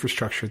critical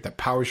infrastructure that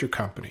powers your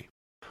company.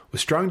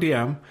 With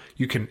StrongDM,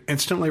 you can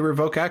instantly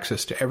revoke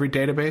access to every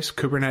database,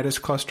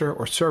 Kubernetes cluster,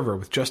 or server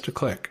with just a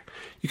click.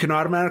 You can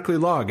automatically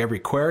log every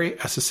query,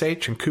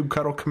 SSH, and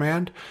kubectl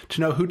command to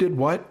know who did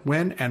what,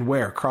 when, and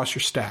where across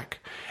your stack.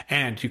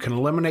 And you can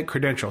eliminate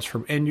credentials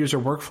from end-user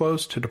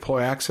workflows to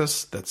deploy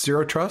access that's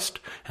zero trust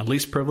and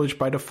least privilege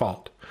by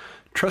default.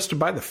 Trusted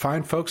by the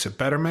fine folks at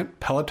Betterment,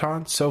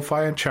 Peloton, SoFi,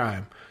 and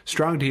Chime,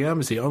 StrongDM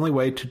is the only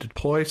way to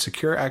deploy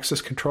secure access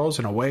controls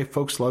in a way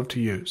folks love to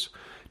use.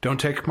 Don't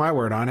take my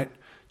word on it.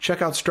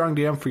 Check out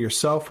StrongDM for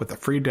yourself with a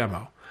free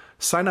demo.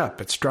 Sign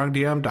up at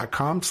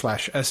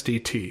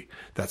strongdm.com/SDT.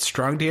 That's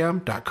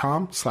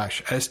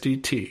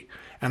strongdm.com/SDT.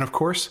 And of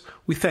course,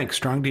 we thank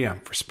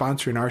StrongDM for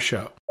sponsoring our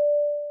show.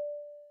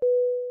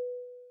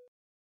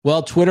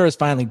 Well, Twitter has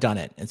finally done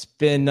it. It's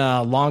been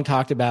long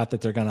talked about that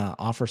they're going to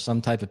offer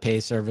some type of pay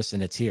service,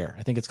 and it's here.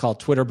 I think it's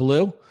called Twitter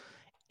Blue.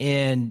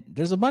 And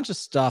there's a bunch of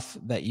stuff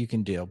that you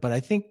can do. But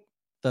I think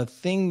the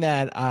thing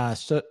that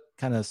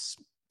kind of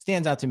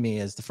stands out to me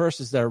is the first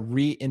is they're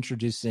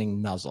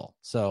reintroducing Nuzzle.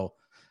 So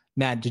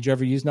Matt, did you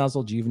ever use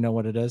Nuzzle? Do you even know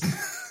what it is?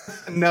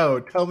 No,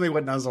 tell me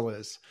what Nuzzle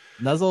is.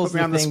 Nuzzle is Put me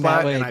the on the thing spot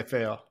that way, and I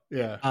fail.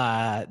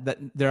 Yeah.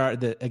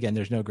 again,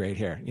 there's no grade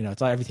here.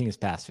 It's like everything is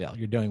pass fail.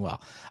 You're doing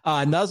well.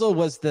 Nuzzle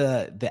was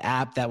the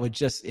app that would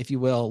just, if you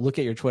will, look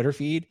at your Twitter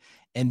feed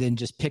and then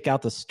just pick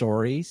out the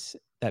stories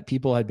that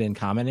people had been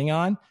commenting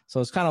on.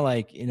 So it's kind of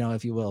like,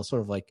 if you will,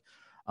 sort of like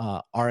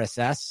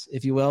RSS,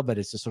 if you will, but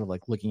it's just sort of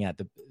like looking at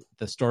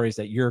the stories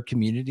that your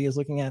community is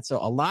looking at. So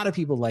a lot of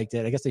people liked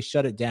it. I guess they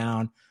shut it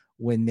down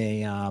when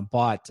they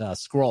bought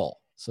Scroll.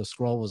 So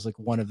Scroll was like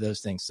one of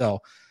those things. So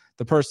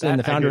the person,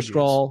 the founder of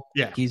Scroll,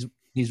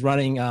 he's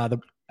running I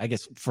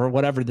guess for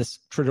whatever this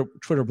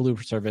Twitter Blue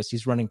service,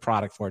 he's running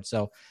product for it.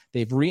 So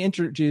they've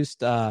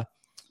reintroduced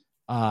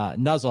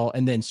Nuzzle,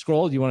 and then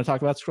Scroll. Do you want to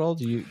talk about Scroll?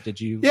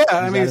 Did you? Yeah,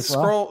 I mean,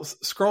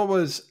 Scroll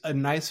was a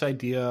nice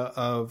idea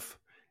of,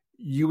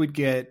 you would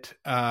get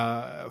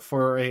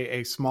for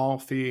a small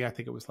fee, I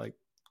think it was like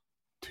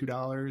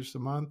 $2 a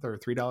month or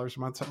 $3 a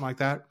month, something like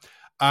that.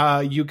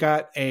 You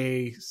got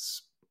a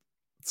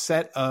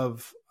set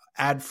of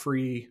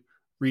ad-free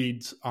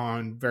reads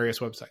on various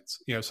websites.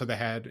 So they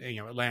had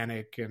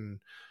Atlantic and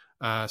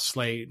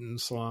Slate and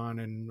Salon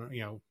and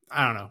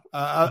I don't know,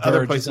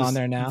 other places on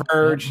there now.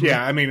 Verge,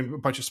 yeah. I mean, a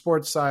bunch of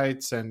sports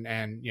sites and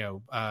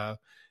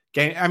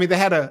game. I mean, they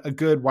had a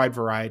good wide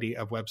variety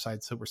of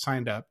websites that were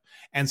signed up,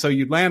 and so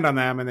you'd land on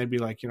them, and they'd be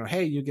like,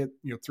 hey, you get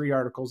 3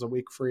 articles a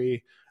week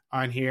free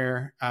on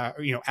here,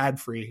 ad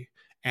free,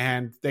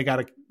 and they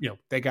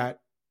got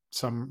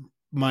some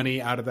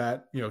money out of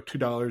that,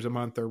 $2 a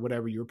month or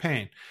whatever you were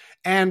paying,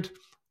 and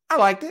I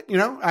liked it.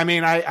 I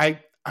mean,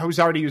 I was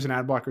already using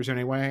ad blockers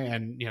anyway,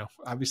 and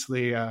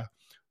obviously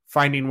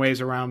finding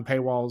ways around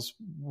paywalls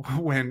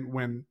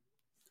when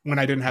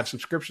I didn't have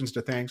subscriptions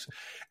to things,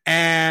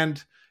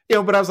 and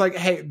but I was like,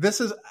 hey,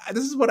 this is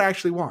what I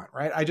actually want,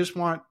 right? I just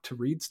want to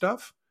read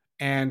stuff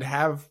and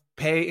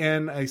pay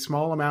in a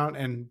small amount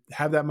and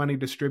have that money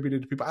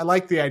distributed to people. I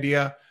like the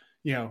idea.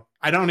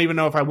 I don't even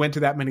know if I went to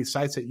that many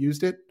sites that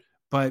used it,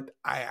 but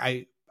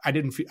I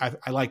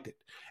liked it.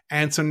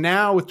 And so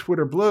now with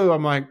Twitter Blue,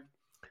 I'm like,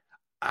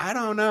 I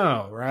don't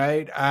know,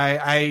 right?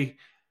 I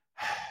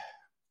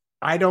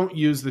don't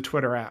use the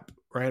Twitter app,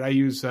 right? I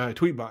use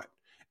Tweetbot,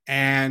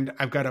 and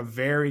I've got a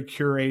very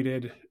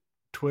curated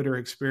Twitter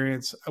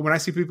experience. When I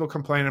see people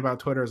complaining about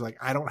Twitter, it's like,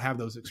 I don't have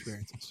those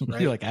experiences,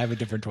 right? You're like, I have a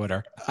different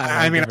Twitter. I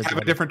have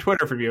a different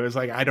Twitter from you. It's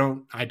like, I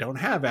don't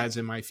have ads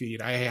in my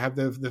feed. I have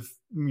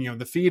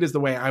the feed is the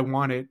way I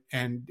want it.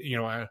 And,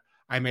 I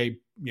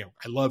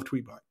love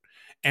Tweetbot.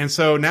 And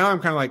so now I'm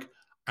kind of like,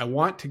 I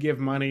want to give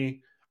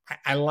money.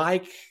 I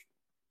like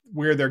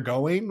where they're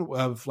going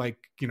of like,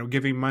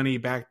 giving money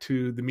back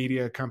to the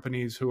media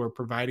companies who are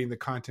providing the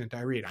content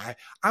I read.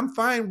 I'm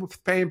fine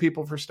with paying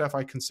people for stuff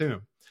I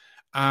consume.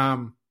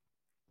 There's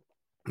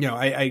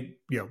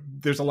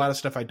a lot of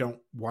stuff I don't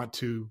want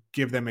to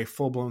give them a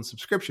full-blown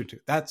subscription to.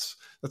 That's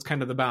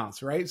kind of the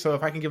balance, right? So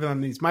if I can give them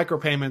these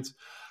micropayments,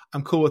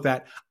 I'm cool with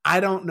that. I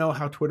don't know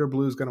how Twitter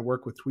Blue is going to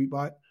work with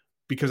Tweetbot,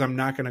 because I'm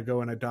not going to go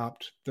and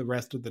adopt the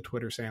rest of the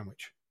Twitter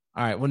sandwich.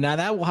 All right. Well, now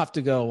that we'll have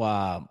to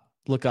go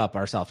look up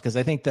ourselves, because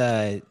I think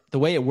the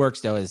way it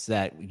works though is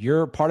that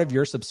your part of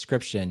your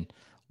subscription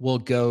will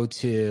go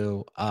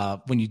to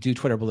when you do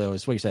Twitter Blue,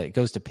 is what you said, it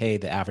goes to pay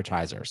the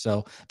advertiser.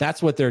 So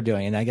that's what they're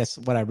doing. And I guess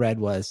what I read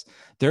was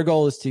their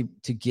goal is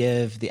to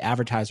give the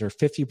advertiser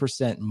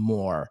 50%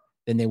 more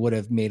than they would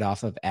have made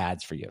off of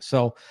ads for you.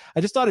 So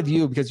I just thought of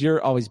you, because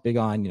you're always big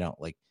on,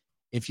 like,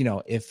 if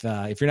you're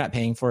not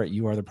paying for it,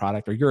 you are the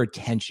product, or your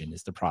attention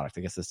is the product.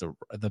 I guess that's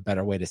the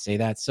better way to say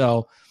that.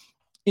 So,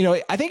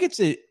 I think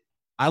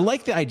I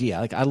like the idea.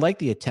 Like, I like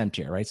the attempt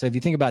here, right? So if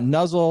you think about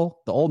Nuzzle,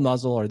 the old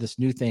Nuzzle, or this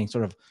new thing,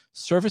 sort of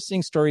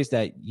surfacing stories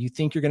that you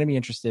think you're going to be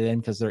interested in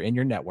because they're in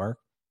your network.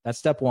 That's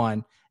step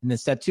one. And then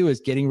step two is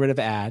getting rid of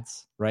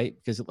ads, right?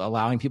 Because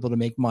allowing people to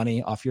make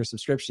money off your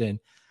subscription.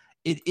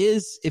 It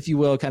is, if you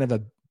will, kind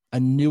of a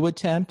new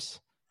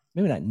attempt.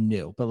 Maybe not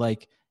new, but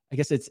like, I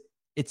guess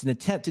it's an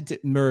attempt to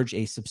merge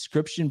a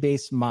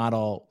subscription-based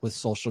model with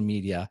social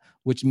media,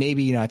 which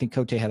maybe, I think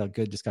Cote had a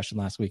good discussion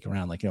last week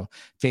around like,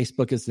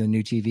 Facebook is the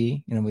new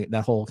TV,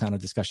 that whole kind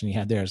of discussion he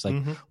had there is like,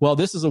 well,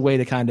 this is a way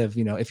to kind of,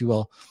 if you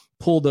will,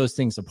 pull those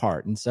things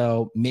apart. And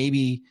so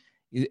maybe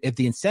if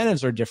the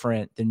incentives are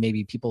different, then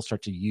maybe people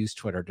start to use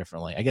Twitter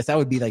differently. I guess that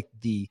would be like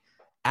the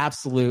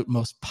absolute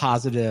most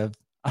positive,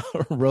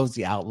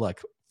 rosy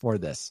outlook for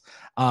this.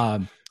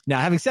 Now,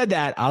 having said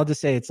that, I'll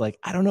just say it's like,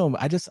 I don't know.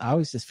 I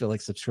always just feel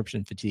like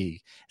subscription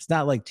fatigue. It's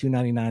not like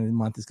 $2.99 a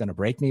month is going to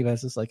break me, but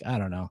it's just like, I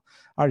don't know.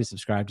 I already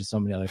subscribed to so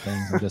many other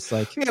things. I'm just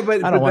like, I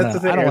don't want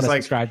to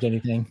subscribe to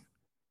anything.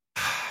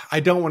 I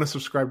don't want to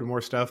subscribe to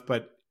more stuff,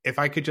 but if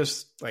I could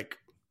just like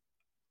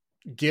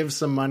give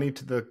some money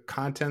to the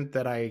content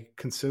that I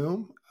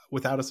consume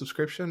without a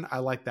subscription, I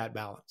like that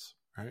balance.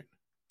 Right.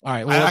 All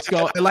right. Well, let's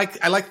go. I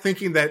like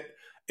thinking that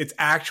it's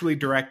actually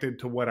directed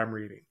to what I'm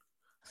reading.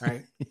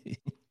 Right.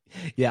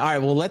 Yeah. All right.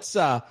 Well, let's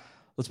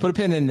put a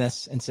pin in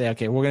this and say,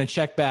 okay, we're going to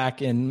check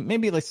back in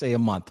maybe, let's say, a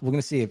month. We're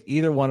going to see if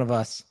either one of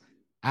us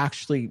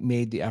actually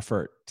made the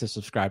effort to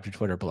subscribe to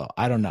Twitter Blue.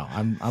 I don't know.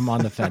 I'm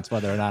on the fence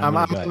whether or not I'm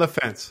on the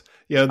fence.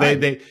 You know,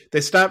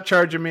 they stopped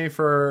charging me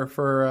for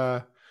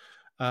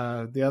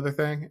the other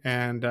thing,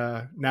 and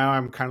now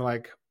I'm kind of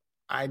like,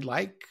 I'd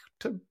like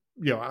to,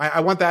 you know, I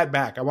want that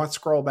back. I want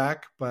scroll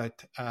back,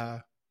 but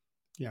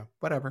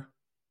whatever.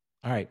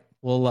 All right,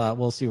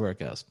 we'll see where it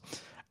goes.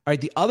 All right,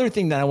 the other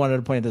thing that I wanted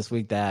to point out this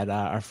week that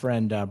our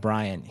friend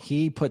Brian,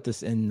 he put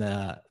this in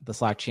the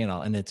Slack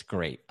channel, and it's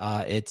great.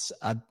 It's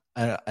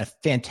a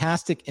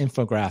fantastic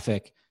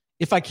infographic.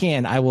 If I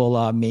can, I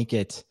will make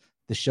it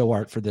the show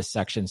art for this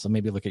section. So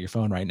maybe look at your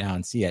phone right now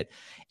and see it.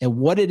 And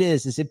what it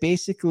is it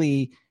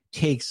basically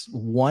takes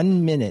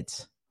 1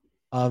 minute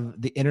of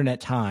the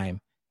internet time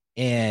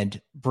and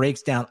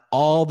breaks down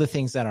all the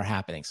things that are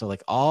happening. So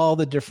like all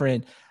the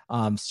different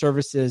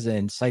services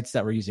and sites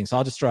that we're using. So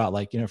I'll just throw out,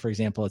 like, for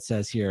example, it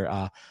says here,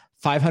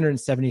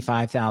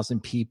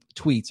 575,000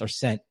 tweets are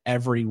sent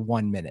every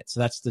 1 minute. So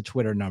that's the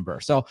Twitter number.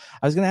 So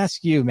I was going to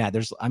ask you, Matt,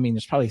 there's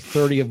probably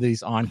 30 of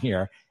these on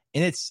here.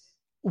 And it's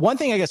one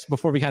thing, I guess,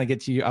 before we kind of get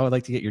to you, I would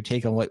like to get your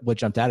take on what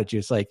jumped out at you.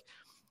 It's like,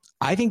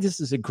 I think this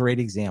is a great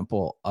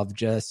example of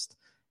just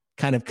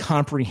kind of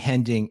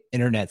comprehending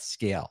internet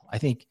scale. I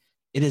think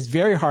it is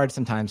very hard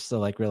sometimes to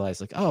like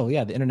realize like, oh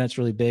yeah, the internet's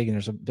really big and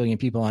there's a billion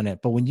people on it.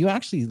 But when you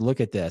actually look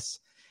at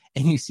this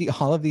and you see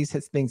all of these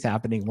things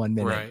happening 1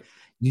 minute, right,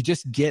 you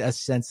just get a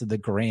sense of the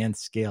grand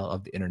scale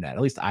of the internet.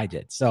 At least I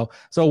did. So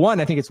one,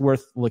 I think it's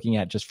worth looking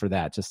at just for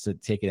that, just to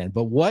take it in.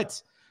 But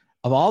what,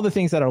 of all the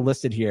things that are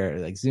listed here,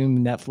 like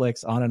Zoom,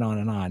 Netflix, on and on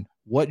and on,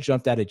 what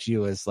jumped out at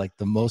you as like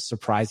the most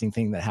surprising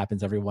thing that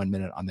happens every 1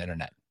 minute on the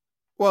internet?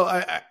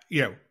 Well,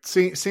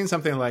 seeing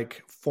something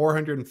like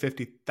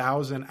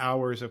 450,000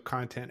 hours of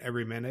content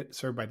every minute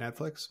served by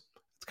Netflix,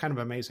 it's kind of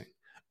amazing.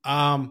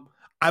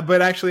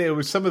 But actually, it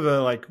was some of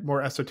the like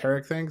more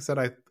esoteric things that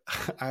I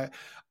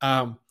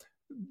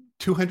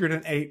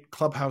 208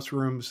 Clubhouse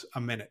rooms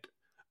a minute.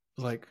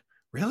 Like,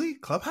 really?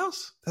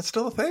 Clubhouse? That's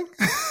still a thing?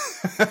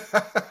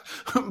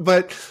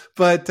 but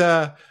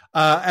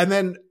and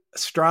then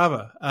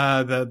Strava,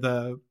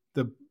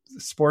 the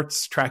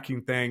sports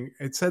tracking thing.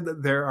 It said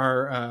that there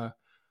are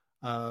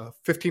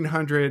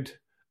 1,500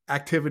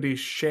 activities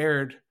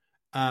shared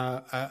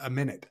a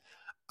minute.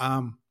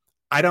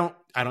 I don't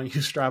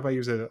use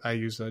Strava. I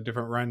use a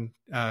different run.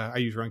 I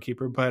use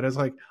Runkeeper, but it's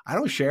like, I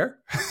don't share.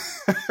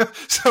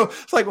 So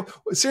it's like,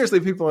 seriously,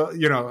 people,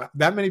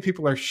 that many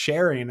people are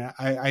sharing.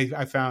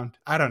 I found,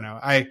 I don't know.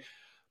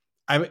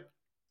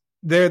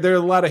 There are a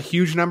lot of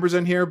huge numbers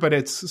in here, but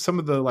it's some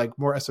of the like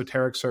more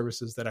esoteric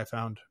services that I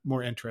found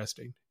more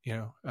interesting,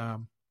 at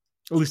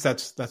least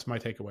that's my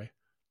takeaway.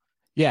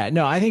 Yeah,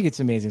 no, I think it's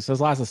amazing. So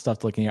there's lots of stuff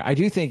to look in here. I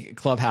do think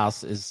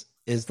Clubhouse is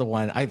the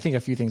one. I think a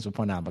few things will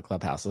point out about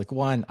Clubhouse. Like,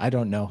 one, I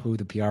don't know who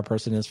the PR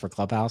person is for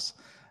Clubhouse,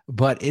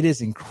 but it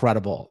is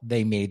incredible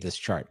they made this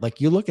chart.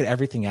 Like, you look at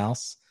everything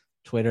else,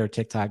 Twitter,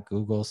 TikTok,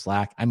 Google,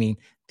 Slack. I mean,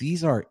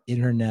 these are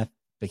internet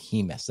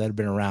behemoths that have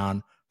been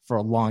around for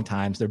a long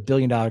time. They're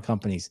billion-dollar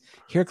companies.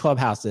 Here,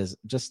 Clubhouse is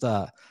just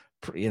a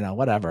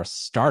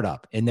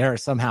startup, and they're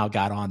somehow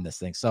got on this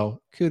thing.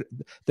 So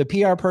the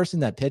PR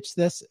person that pitched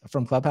this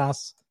from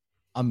Clubhouse,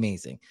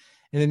 amazing.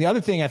 And then the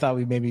other thing I thought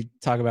we'd maybe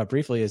talk about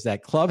briefly is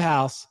that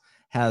Clubhouse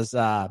has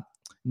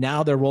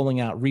now they're rolling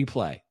out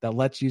Replay that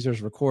lets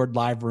users record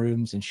live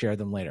rooms and share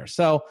them later.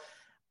 So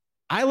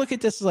I look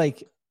at this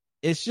like,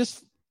 it's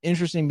just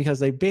interesting because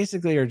they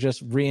basically are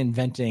just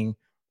reinventing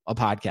a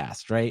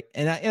podcast, right?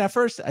 And at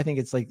first I think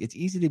it's like, it's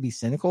easy to be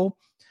cynical,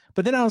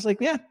 but then I was like,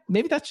 yeah,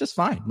 maybe that's just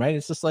fine, right?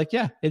 It's just like,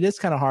 yeah, it is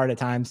kind of hard at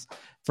times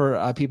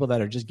for people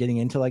that are just getting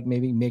into like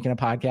maybe making a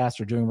podcast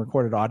or doing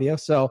recorded audio.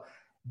 So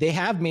they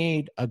have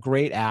made a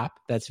great app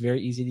that's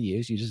very easy to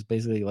use. You just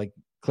basically like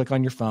click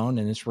on your phone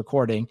and it's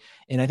recording.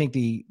 And I think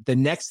the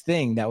next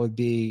thing that would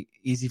be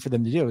easy for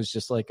them to do is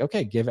just like,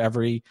 okay, give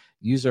every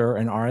user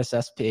an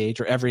RSS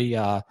page, or every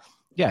room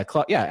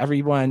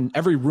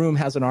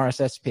has an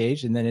RSS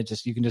page, and then you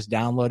can just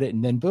download it,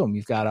 and then boom,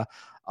 you've got a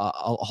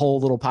whole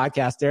little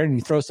podcast there, and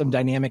you throw some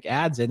dynamic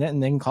ads in it,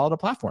 and then call it a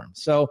platform.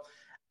 So,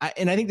 I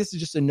think this is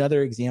just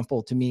another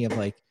example to me of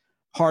like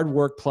hard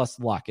work plus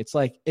luck. It's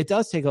like, it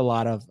does take a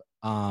lot of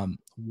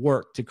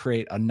work to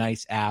create a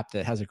nice app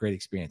that has a great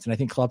experience, and I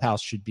think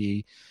Clubhouse should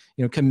be,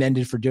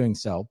 commended for doing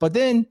so. But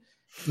then,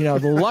 the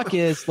luck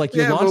is like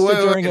you launched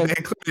it during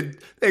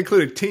they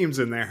included Teams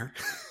in there.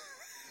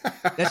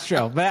 That's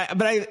true,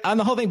 but I on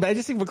the whole thing. But I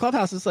just think for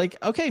Clubhouse, it's like,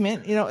 okay,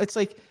 man, it's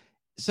like,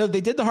 so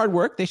they did the hard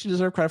work; they should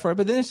deserve credit for it.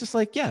 But then it's just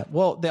like, yeah,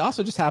 well, they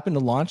also just happened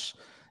to launch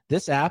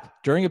this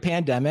app during a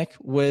pandemic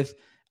with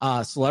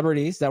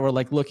celebrities that were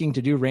like looking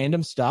to do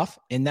random stuff,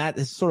 and that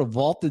has sort of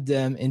vaulted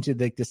them into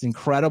this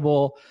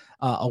incredible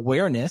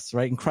awareness,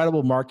 right?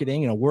 Incredible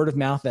marketing, word of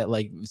mouth that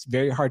like it's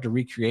very hard to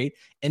recreate,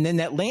 and then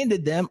that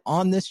landed them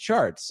on this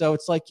chart. So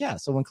it's like, yeah,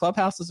 so when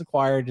Clubhouse is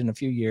acquired in a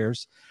few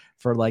years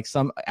for like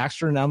some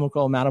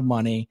astronomical amount of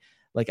money,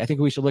 like I think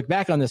we should look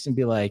back on this and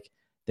be like,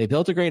 they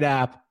built a great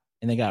app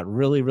and they got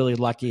really, really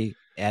lucky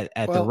at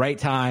the right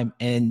time.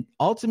 And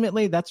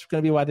ultimately, that's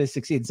going to be why they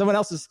succeed. Someone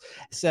else has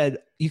said,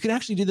 you can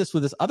actually do this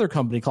with this other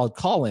company called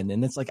Callin.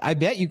 And it's like, I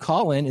bet you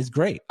Callin is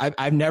great.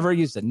 I've never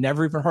used it,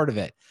 never even heard of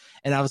it.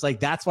 And I was like,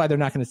 that's why they're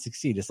not going to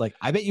succeed. It's like,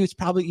 I bet you it's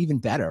probably even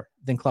better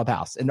than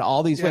Clubhouse in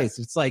all these ways.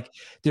 It's like,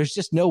 there's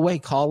just no way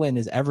Callin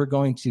is ever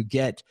going to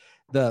get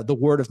the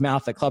word of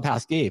mouth that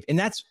Clubhouse gave. And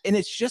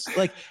it's just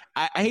like,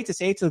 I hate to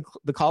say it to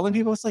the Callin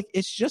people, it's like,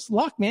 it's just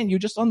luck, man. You're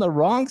just on the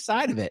wrong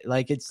side of it.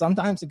 Like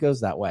sometimes it goes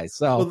that way.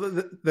 So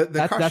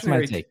that's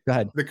my take. Go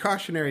ahead. The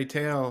cautionary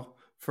tale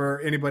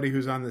for anybody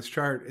who's on this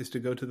chart is to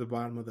go to the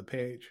bottom of the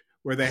page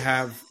where they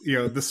have,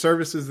 the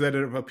services that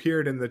have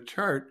appeared in the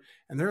chart.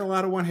 And there are a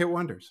lot of one-hit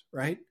wonders,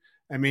 right?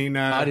 I mean,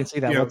 I didn't see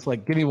that. Let's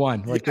give me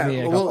one. Give me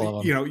a couple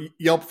of them.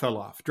 Yelp fell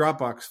off.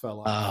 Dropbox fell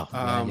off.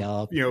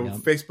 Yelp,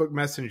 Facebook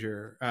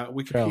Messenger,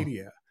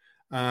 Wikipedia,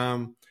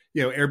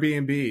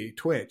 Airbnb,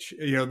 Twitch.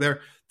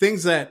 They're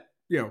things that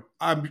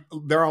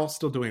they're all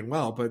still doing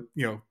well, but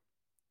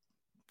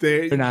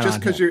just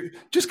because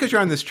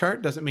you're on this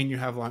chart doesn't mean you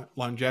have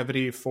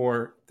longevity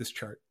for this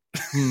chart.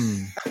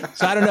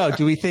 So I don't know.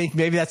 Do we think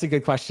maybe that's a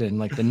good question?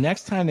 Like the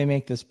next time they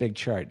make this big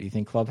chart, do you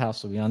think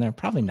Clubhouse will be on there?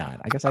 Probably not.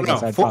 I guess I'd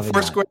probably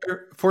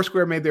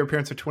Foursquare made their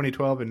appearance in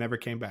 2012 and never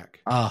came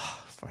back.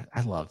 Oh,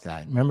 I love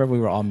that. Remember we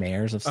were all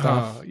mayors of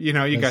stuff. You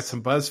got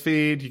some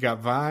BuzzFeed, you got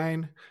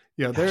Vine.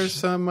 There's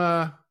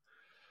some.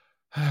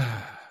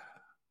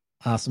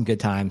 Some good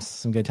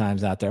times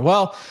out there.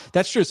 Well,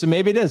 that's true. So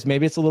maybe it is.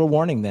 Maybe it's a little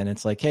warning then.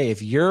 It's like, hey,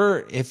 if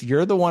you're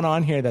the one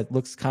on here that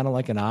looks kind of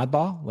like an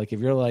oddball, like if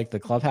you're like the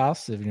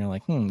Clubhouse, if you're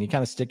like, you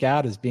kind of stick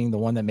out as being the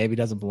one that maybe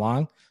doesn't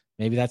belong,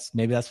 maybe that's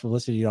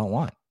publicity you don't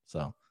want.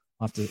 So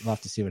we'll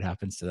have to see what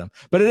happens to them.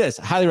 But it is.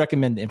 I highly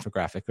recommend the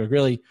infographic. But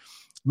really,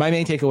 my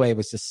main takeaway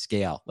was just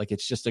scale. Like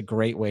it's just a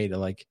great way to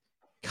like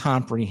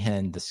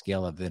comprehend the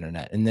scale of the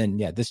internet. And then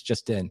this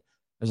just in.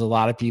 There's a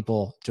lot of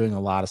people doing a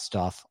lot of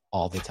stuff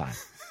all the time.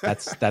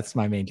 That's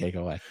my main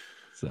takeaway.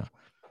 So,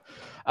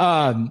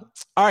 all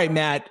right,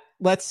 Matt,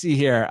 let's see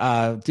here.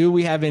 Do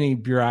we have any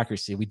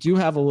bureaucracy? We do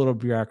have a little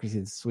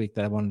bureaucracy this week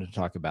that I wanted to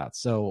talk about.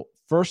 So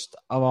first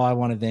of all, I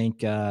want to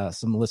thank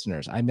some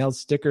listeners. I mailed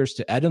stickers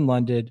to Ed in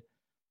London,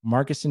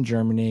 Marcus in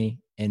Germany,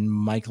 and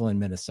Michael in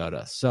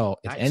Minnesota. So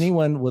if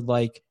anyone would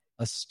like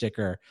a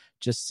sticker,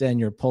 just send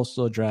your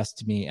postal address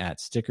to me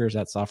at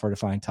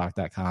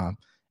stickers@softwaredefinedtalk.com.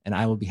 And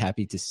I will be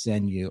happy to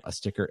send you a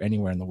sticker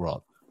anywhere in the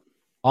world.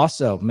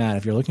 Also, Matt,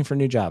 if you're looking for a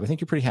new job, I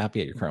think you're pretty happy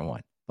at your current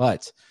one.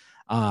 But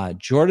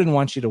Jordan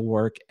wants you to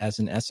work as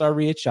an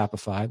SRE at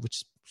Shopify,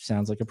 which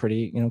sounds like a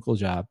pretty cool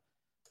job.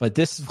 But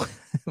this is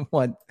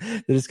what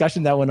the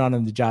discussion that went on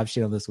in the job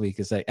channel this week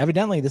is that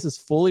evidently this is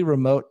fully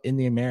remote in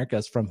the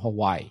Americas from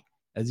Hawaii.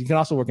 As you can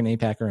also work in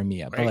APAC or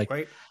EMEA.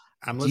 Wait,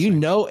 I'm listening. Do you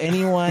know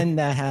anyone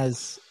that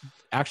has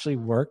actually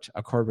worked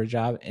a corporate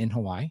job in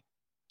Hawaii?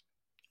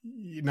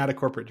 Not a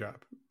corporate job,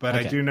 but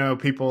okay. I do know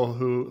people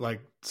who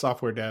like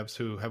software devs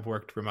who have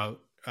worked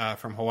remote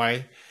from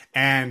Hawaii,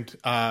 and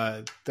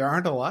there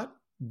aren't a lot.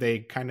 They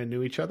kind of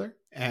knew each other,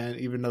 and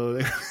even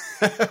though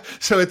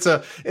so it's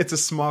a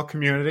small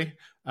community.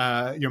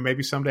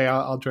 Maybe someday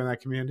I'll join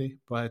that community,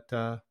 but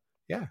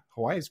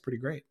Hawaii is pretty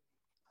great.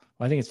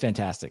 Well, I think it's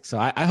fantastic. So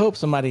I hope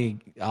somebody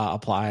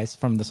applies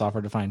from the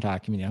Software Defined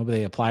Talk community. I hope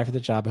they apply for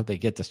the job. I hope they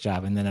get this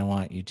job, and then I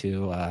want you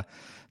to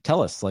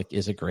tell us, like,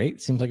 is it great?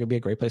 It seems like it'd be a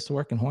great place to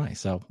work in Hawaii.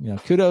 So,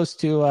 kudos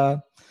to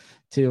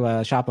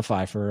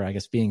Shopify for, I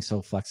guess, being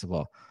so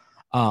flexible.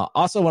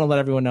 Also want to let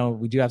everyone know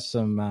we do have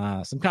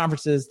some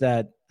conferences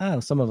that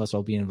some of us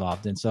will be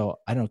involved in. So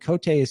I don't know,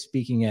 Cote is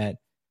speaking at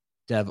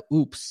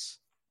DevOps,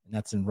 and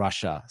that's in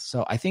Russia.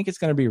 So I think it's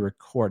going to be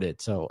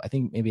recorded. So I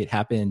think maybe it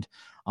happened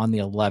on the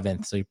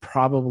 11th. So you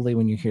probably,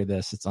 when you hear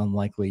this, it's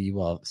unlikely you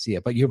will see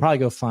it, but you'll probably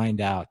go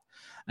find out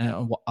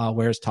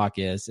where his talk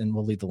is, and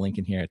we'll leave the link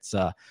in here. It's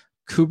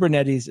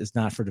Kubernetes is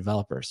not for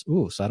developers.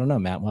 Ooh, so I don't know,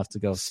 Matt. We'll have to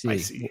go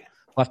see.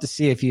 We'll have to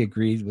see if he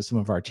agreed with some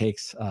of our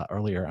takes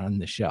earlier on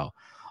the show.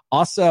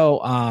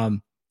 Also,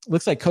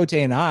 looks like Cote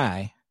and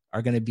I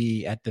are going to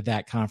be at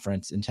the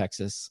conference in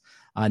Texas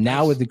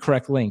now with the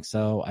correct link.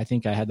 So I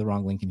think I had the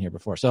wrong link in here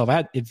before. So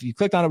if you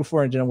clicked on it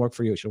before and it didn't work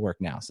for you, it should work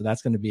now. So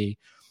that's going to be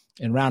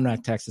in Round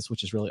Rock, Texas,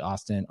 which is really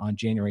Austin, on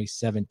January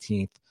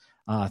 17th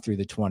through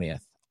the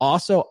 20th.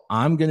 Also,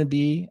 I'm going to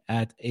be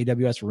at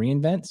AWS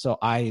reInvent. So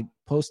I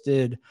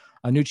posted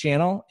a new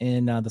channel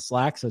in the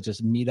Slack. So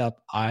just Meetup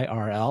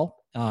IRL.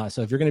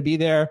 So if you're going to be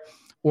there,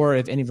 or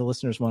if any of the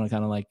listeners want to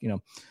kind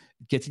of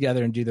get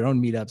together and do their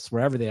own meetups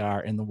wherever they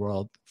are in the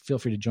world, feel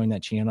free to join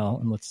that channel,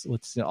 and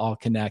let's all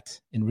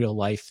connect in real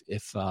life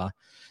if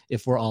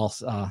we're all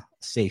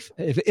safe.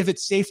 If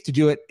it's safe to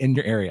do it in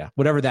your area,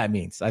 whatever that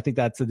means. I think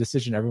that's a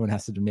decision everyone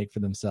has to make for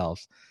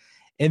themselves.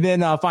 And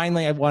then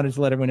finally, I wanted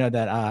to let everyone know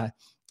that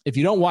if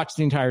you don't watch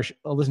the entire,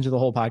 listen to the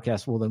whole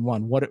podcast, well, then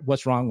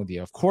what's wrong with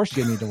you? Of course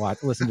you need to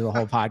listen to the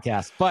whole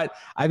podcast, but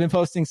I've been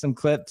posting some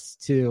clips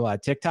to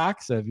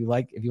TikTok. So if you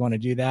want to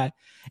do that,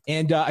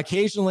 and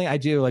occasionally I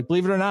do, like,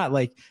 believe it or not,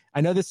 like,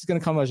 I know this is going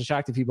to come as a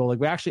shock to people. Like,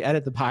 we actually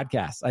edit the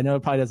podcast. I know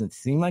it probably doesn't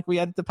seem like we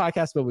edit the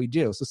podcast, but we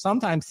do. So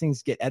sometimes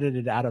things get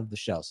edited out of the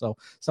show. So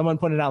someone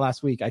pointed out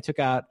last week, I took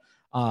out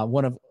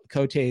one of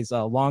Cote's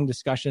long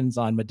discussions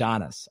on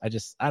Madonnas.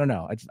 I don't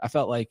know. I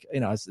felt like,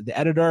 as the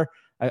editor,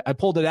 I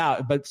pulled it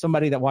out, but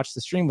somebody that watched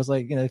the stream was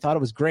like, they thought it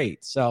was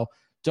great. So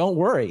don't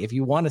worry. If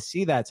you want to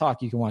see that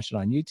talk, you can watch it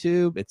on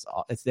YouTube.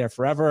 It's there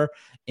forever.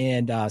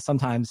 And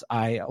sometimes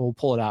I will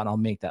pull it out and I'll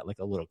make that like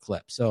a little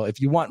clip. So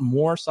if you want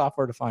more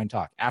software-defined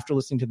talk after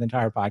listening to the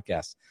entire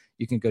podcast,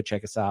 you can go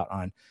check us out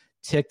on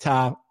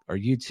TikTok or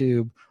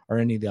YouTube or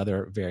any of the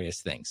other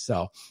various things.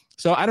 So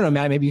I don't know,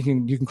 Matt, maybe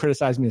you can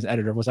criticize me as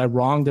editor. Was I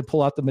wrong to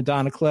pull out the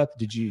Madonna clip?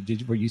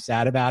 Were you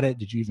sad about it?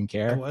 Did you even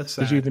care? What's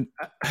that? Did you even?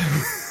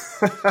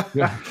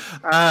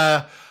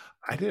 Yeah.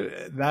 I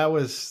did. That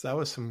was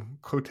some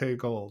Cote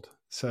gold.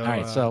 So all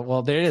right. So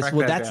well, there it is.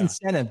 Well, that's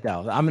incentive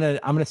though. I'm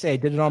gonna say I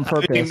did it on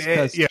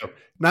purpose.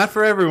 Not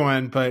for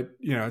everyone, but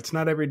it's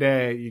not every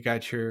day you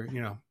got your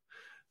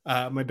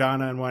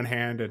Madonna in one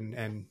hand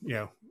and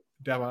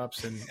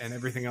DevOps and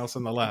everything else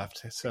on the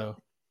left. So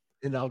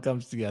it all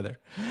comes together.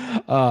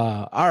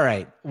 All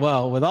right.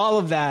 Well, with all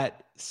of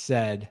that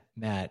said,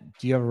 Matt,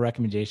 do you have a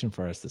recommendation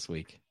for us this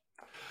week?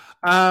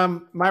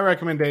 My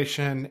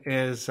recommendation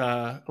is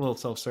a little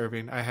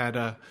self-serving. I've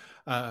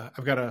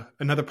got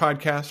another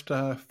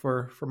podcast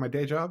for my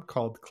day job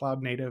called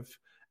Cloud Native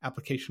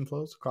Application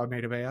Flows, Cloud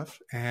Native AF,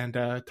 and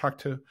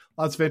talked to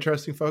lots of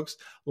interesting folks.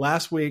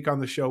 Last week on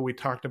the show, we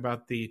talked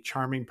about the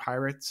Charming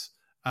Pirates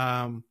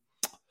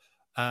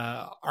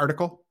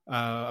article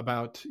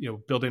about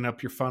building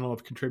up your funnel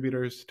of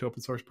contributors to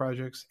open source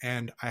projects,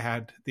 and I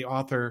had the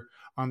author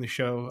on the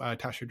show,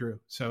 Tasha Drew.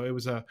 So it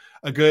was a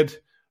good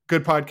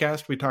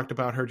podcast. We talked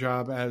about her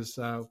job as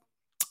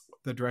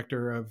the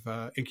director of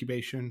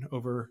incubation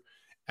over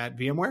at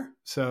VMware.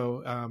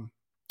 So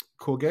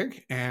cool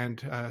gig,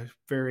 and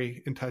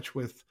very in touch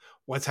with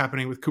what's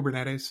happening with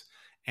Kubernetes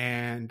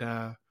and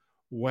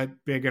what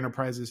big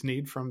enterprises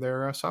need from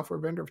their software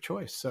vendor of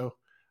choice. So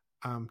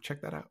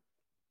check that out.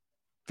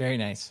 Very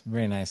nice.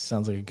 Very nice.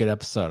 Sounds like a good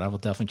episode. I will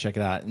definitely check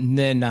it out. And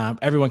then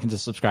everyone can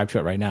just subscribe to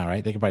it right now,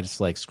 right? They can probably just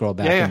like scroll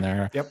back in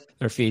their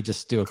feed,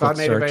 just do a quick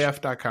search.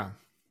 CloudNativeAF.com.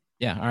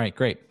 Yeah. All right.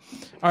 Great.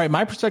 All right.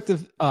 My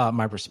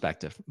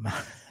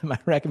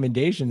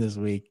recommendation this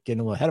week, getting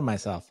a little ahead of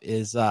myself,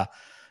 is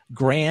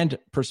Grand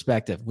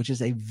Perspective, which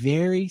is a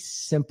very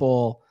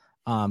simple,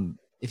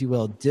 if you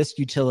will, disk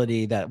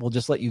utility that will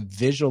just let you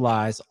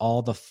visualize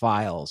all the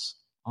files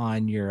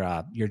on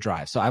your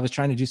drive. So I was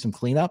trying to do some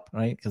cleanup,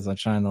 right? Because I'm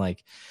trying to,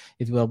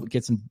 if you will,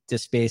 get some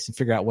disk space and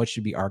figure out what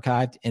should be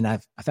archived. And I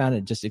found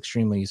it just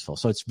extremely useful.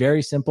 So it's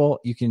very simple.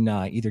 You can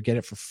either get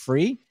it for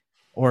free,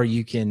 or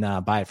you can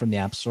buy it from the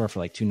App Store for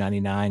like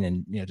 $2.99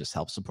 and just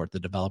help support the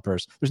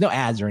developers. There's no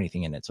ads or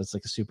anything in it, so it's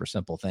like a super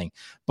simple thing.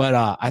 But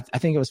I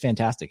think it was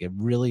fantastic. It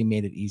really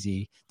made it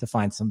easy to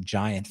find some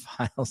giant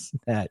files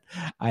that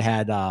I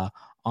had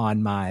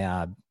on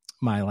my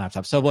my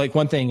laptop. So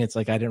one thing, it's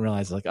like I didn't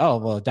realize,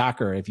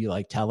 Docker, if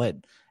you tell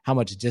it how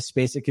much disk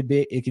space it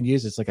can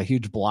use, it's like a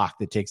huge block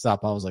that takes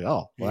up. I was like,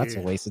 oh, well, that's a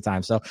waste of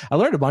time. So I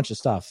learned a bunch of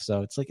stuff.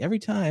 So it's like every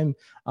time,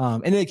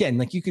 and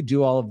again, you could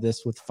do all of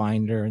this with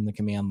Finder and the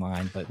command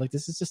line, but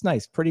this is just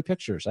nice, pretty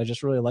pictures. I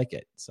just really like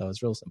it. So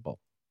it's real simple.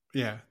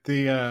 Yeah.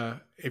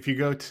 If you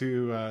go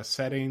to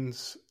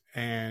settings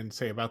and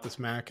say about this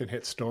Mac and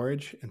hit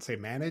storage and say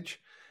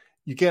manage,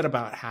 you get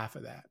about half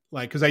of that.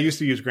 Because I used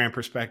to use Grand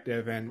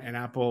Perspective and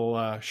Apple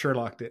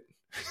Sherlocked it.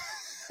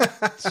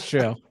 That's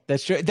true.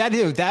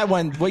 That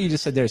one, what you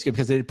just said there is good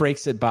because it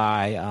breaks it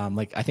by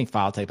I think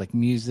file type, like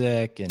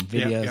music and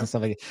videos and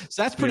stuff like that.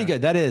 So that's pretty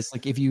good. That is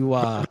if you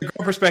Grand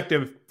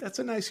Perspective, that's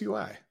a nice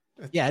UI.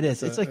 Yeah, it is.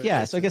 So I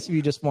guess if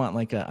you just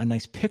want a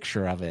nice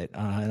picture of it,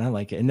 and I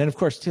like it. And then of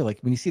course too, when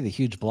you see the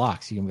huge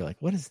blocks, you can be like,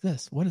 what is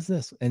this? What is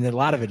this? And then a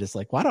lot of it is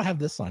why don't I have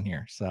this on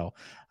here? So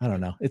I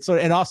don't know. It's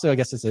and also I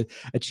guess it's a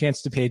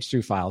chance to page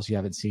through files you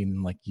haven't seen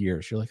in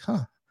years. You're like,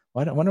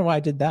 wonder why I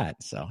did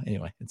that. So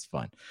anyway, it's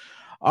fun.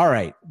 All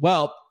right.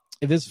 Well,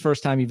 if this is the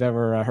first time you've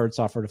ever heard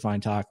Software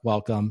Defined Talk,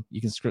 welcome.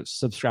 You can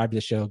subscribe to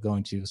the show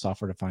going to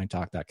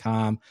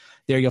softwaredefinedtalk.com.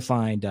 There you'll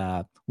find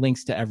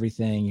links to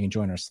everything. You can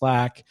join our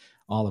Slack,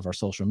 all of our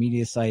social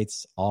media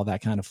sites, all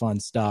that kind of fun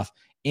stuff.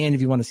 And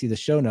if you want to see the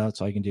show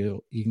notes, all you can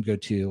go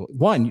to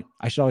one.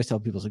 I should always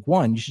tell people,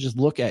 you should just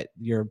look at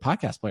your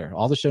podcast player.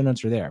 All the show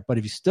notes are there. But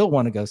if you still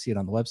want to go see it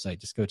on the website,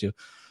 just go to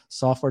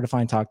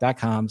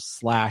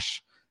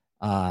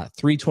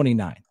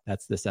softwaredefinedtalk.com/329.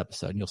 That's this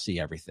episode, and you'll see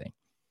everything.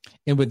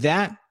 And with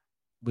that,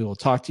 we will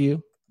talk to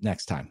you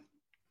next time.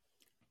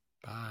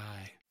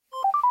 Bye.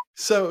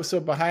 So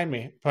behind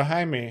me,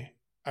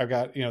 I've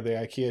got, the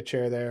IKEA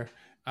chair there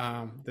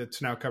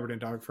that's now covered in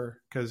dog fur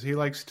because he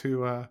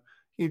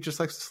just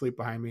likes to sleep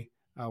behind me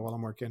while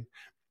I'm working.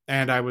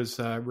 And I was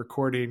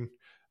recording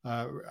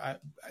I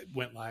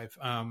went live,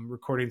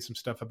 recording some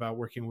stuff about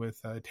working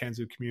with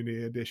Tanzu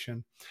Community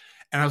Edition.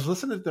 And I was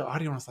listening to the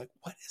audio and I was like,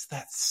 what is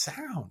that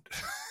sound?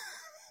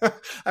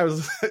 I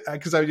was,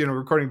 because I was,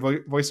 recording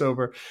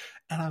voiceover,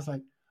 and I was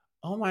like,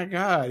 oh my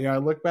God. I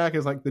look back,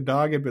 it's like the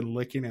dog had been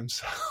licking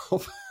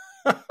himself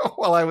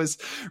while I was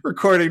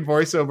recording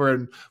voiceover,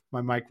 and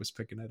my mic was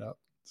picking it up.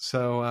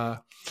 So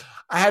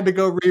I had to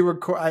go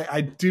re-record.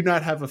 I do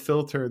not have a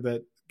filter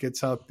that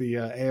gets out the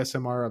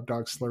ASMR of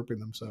dogs slurping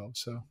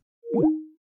themselves. So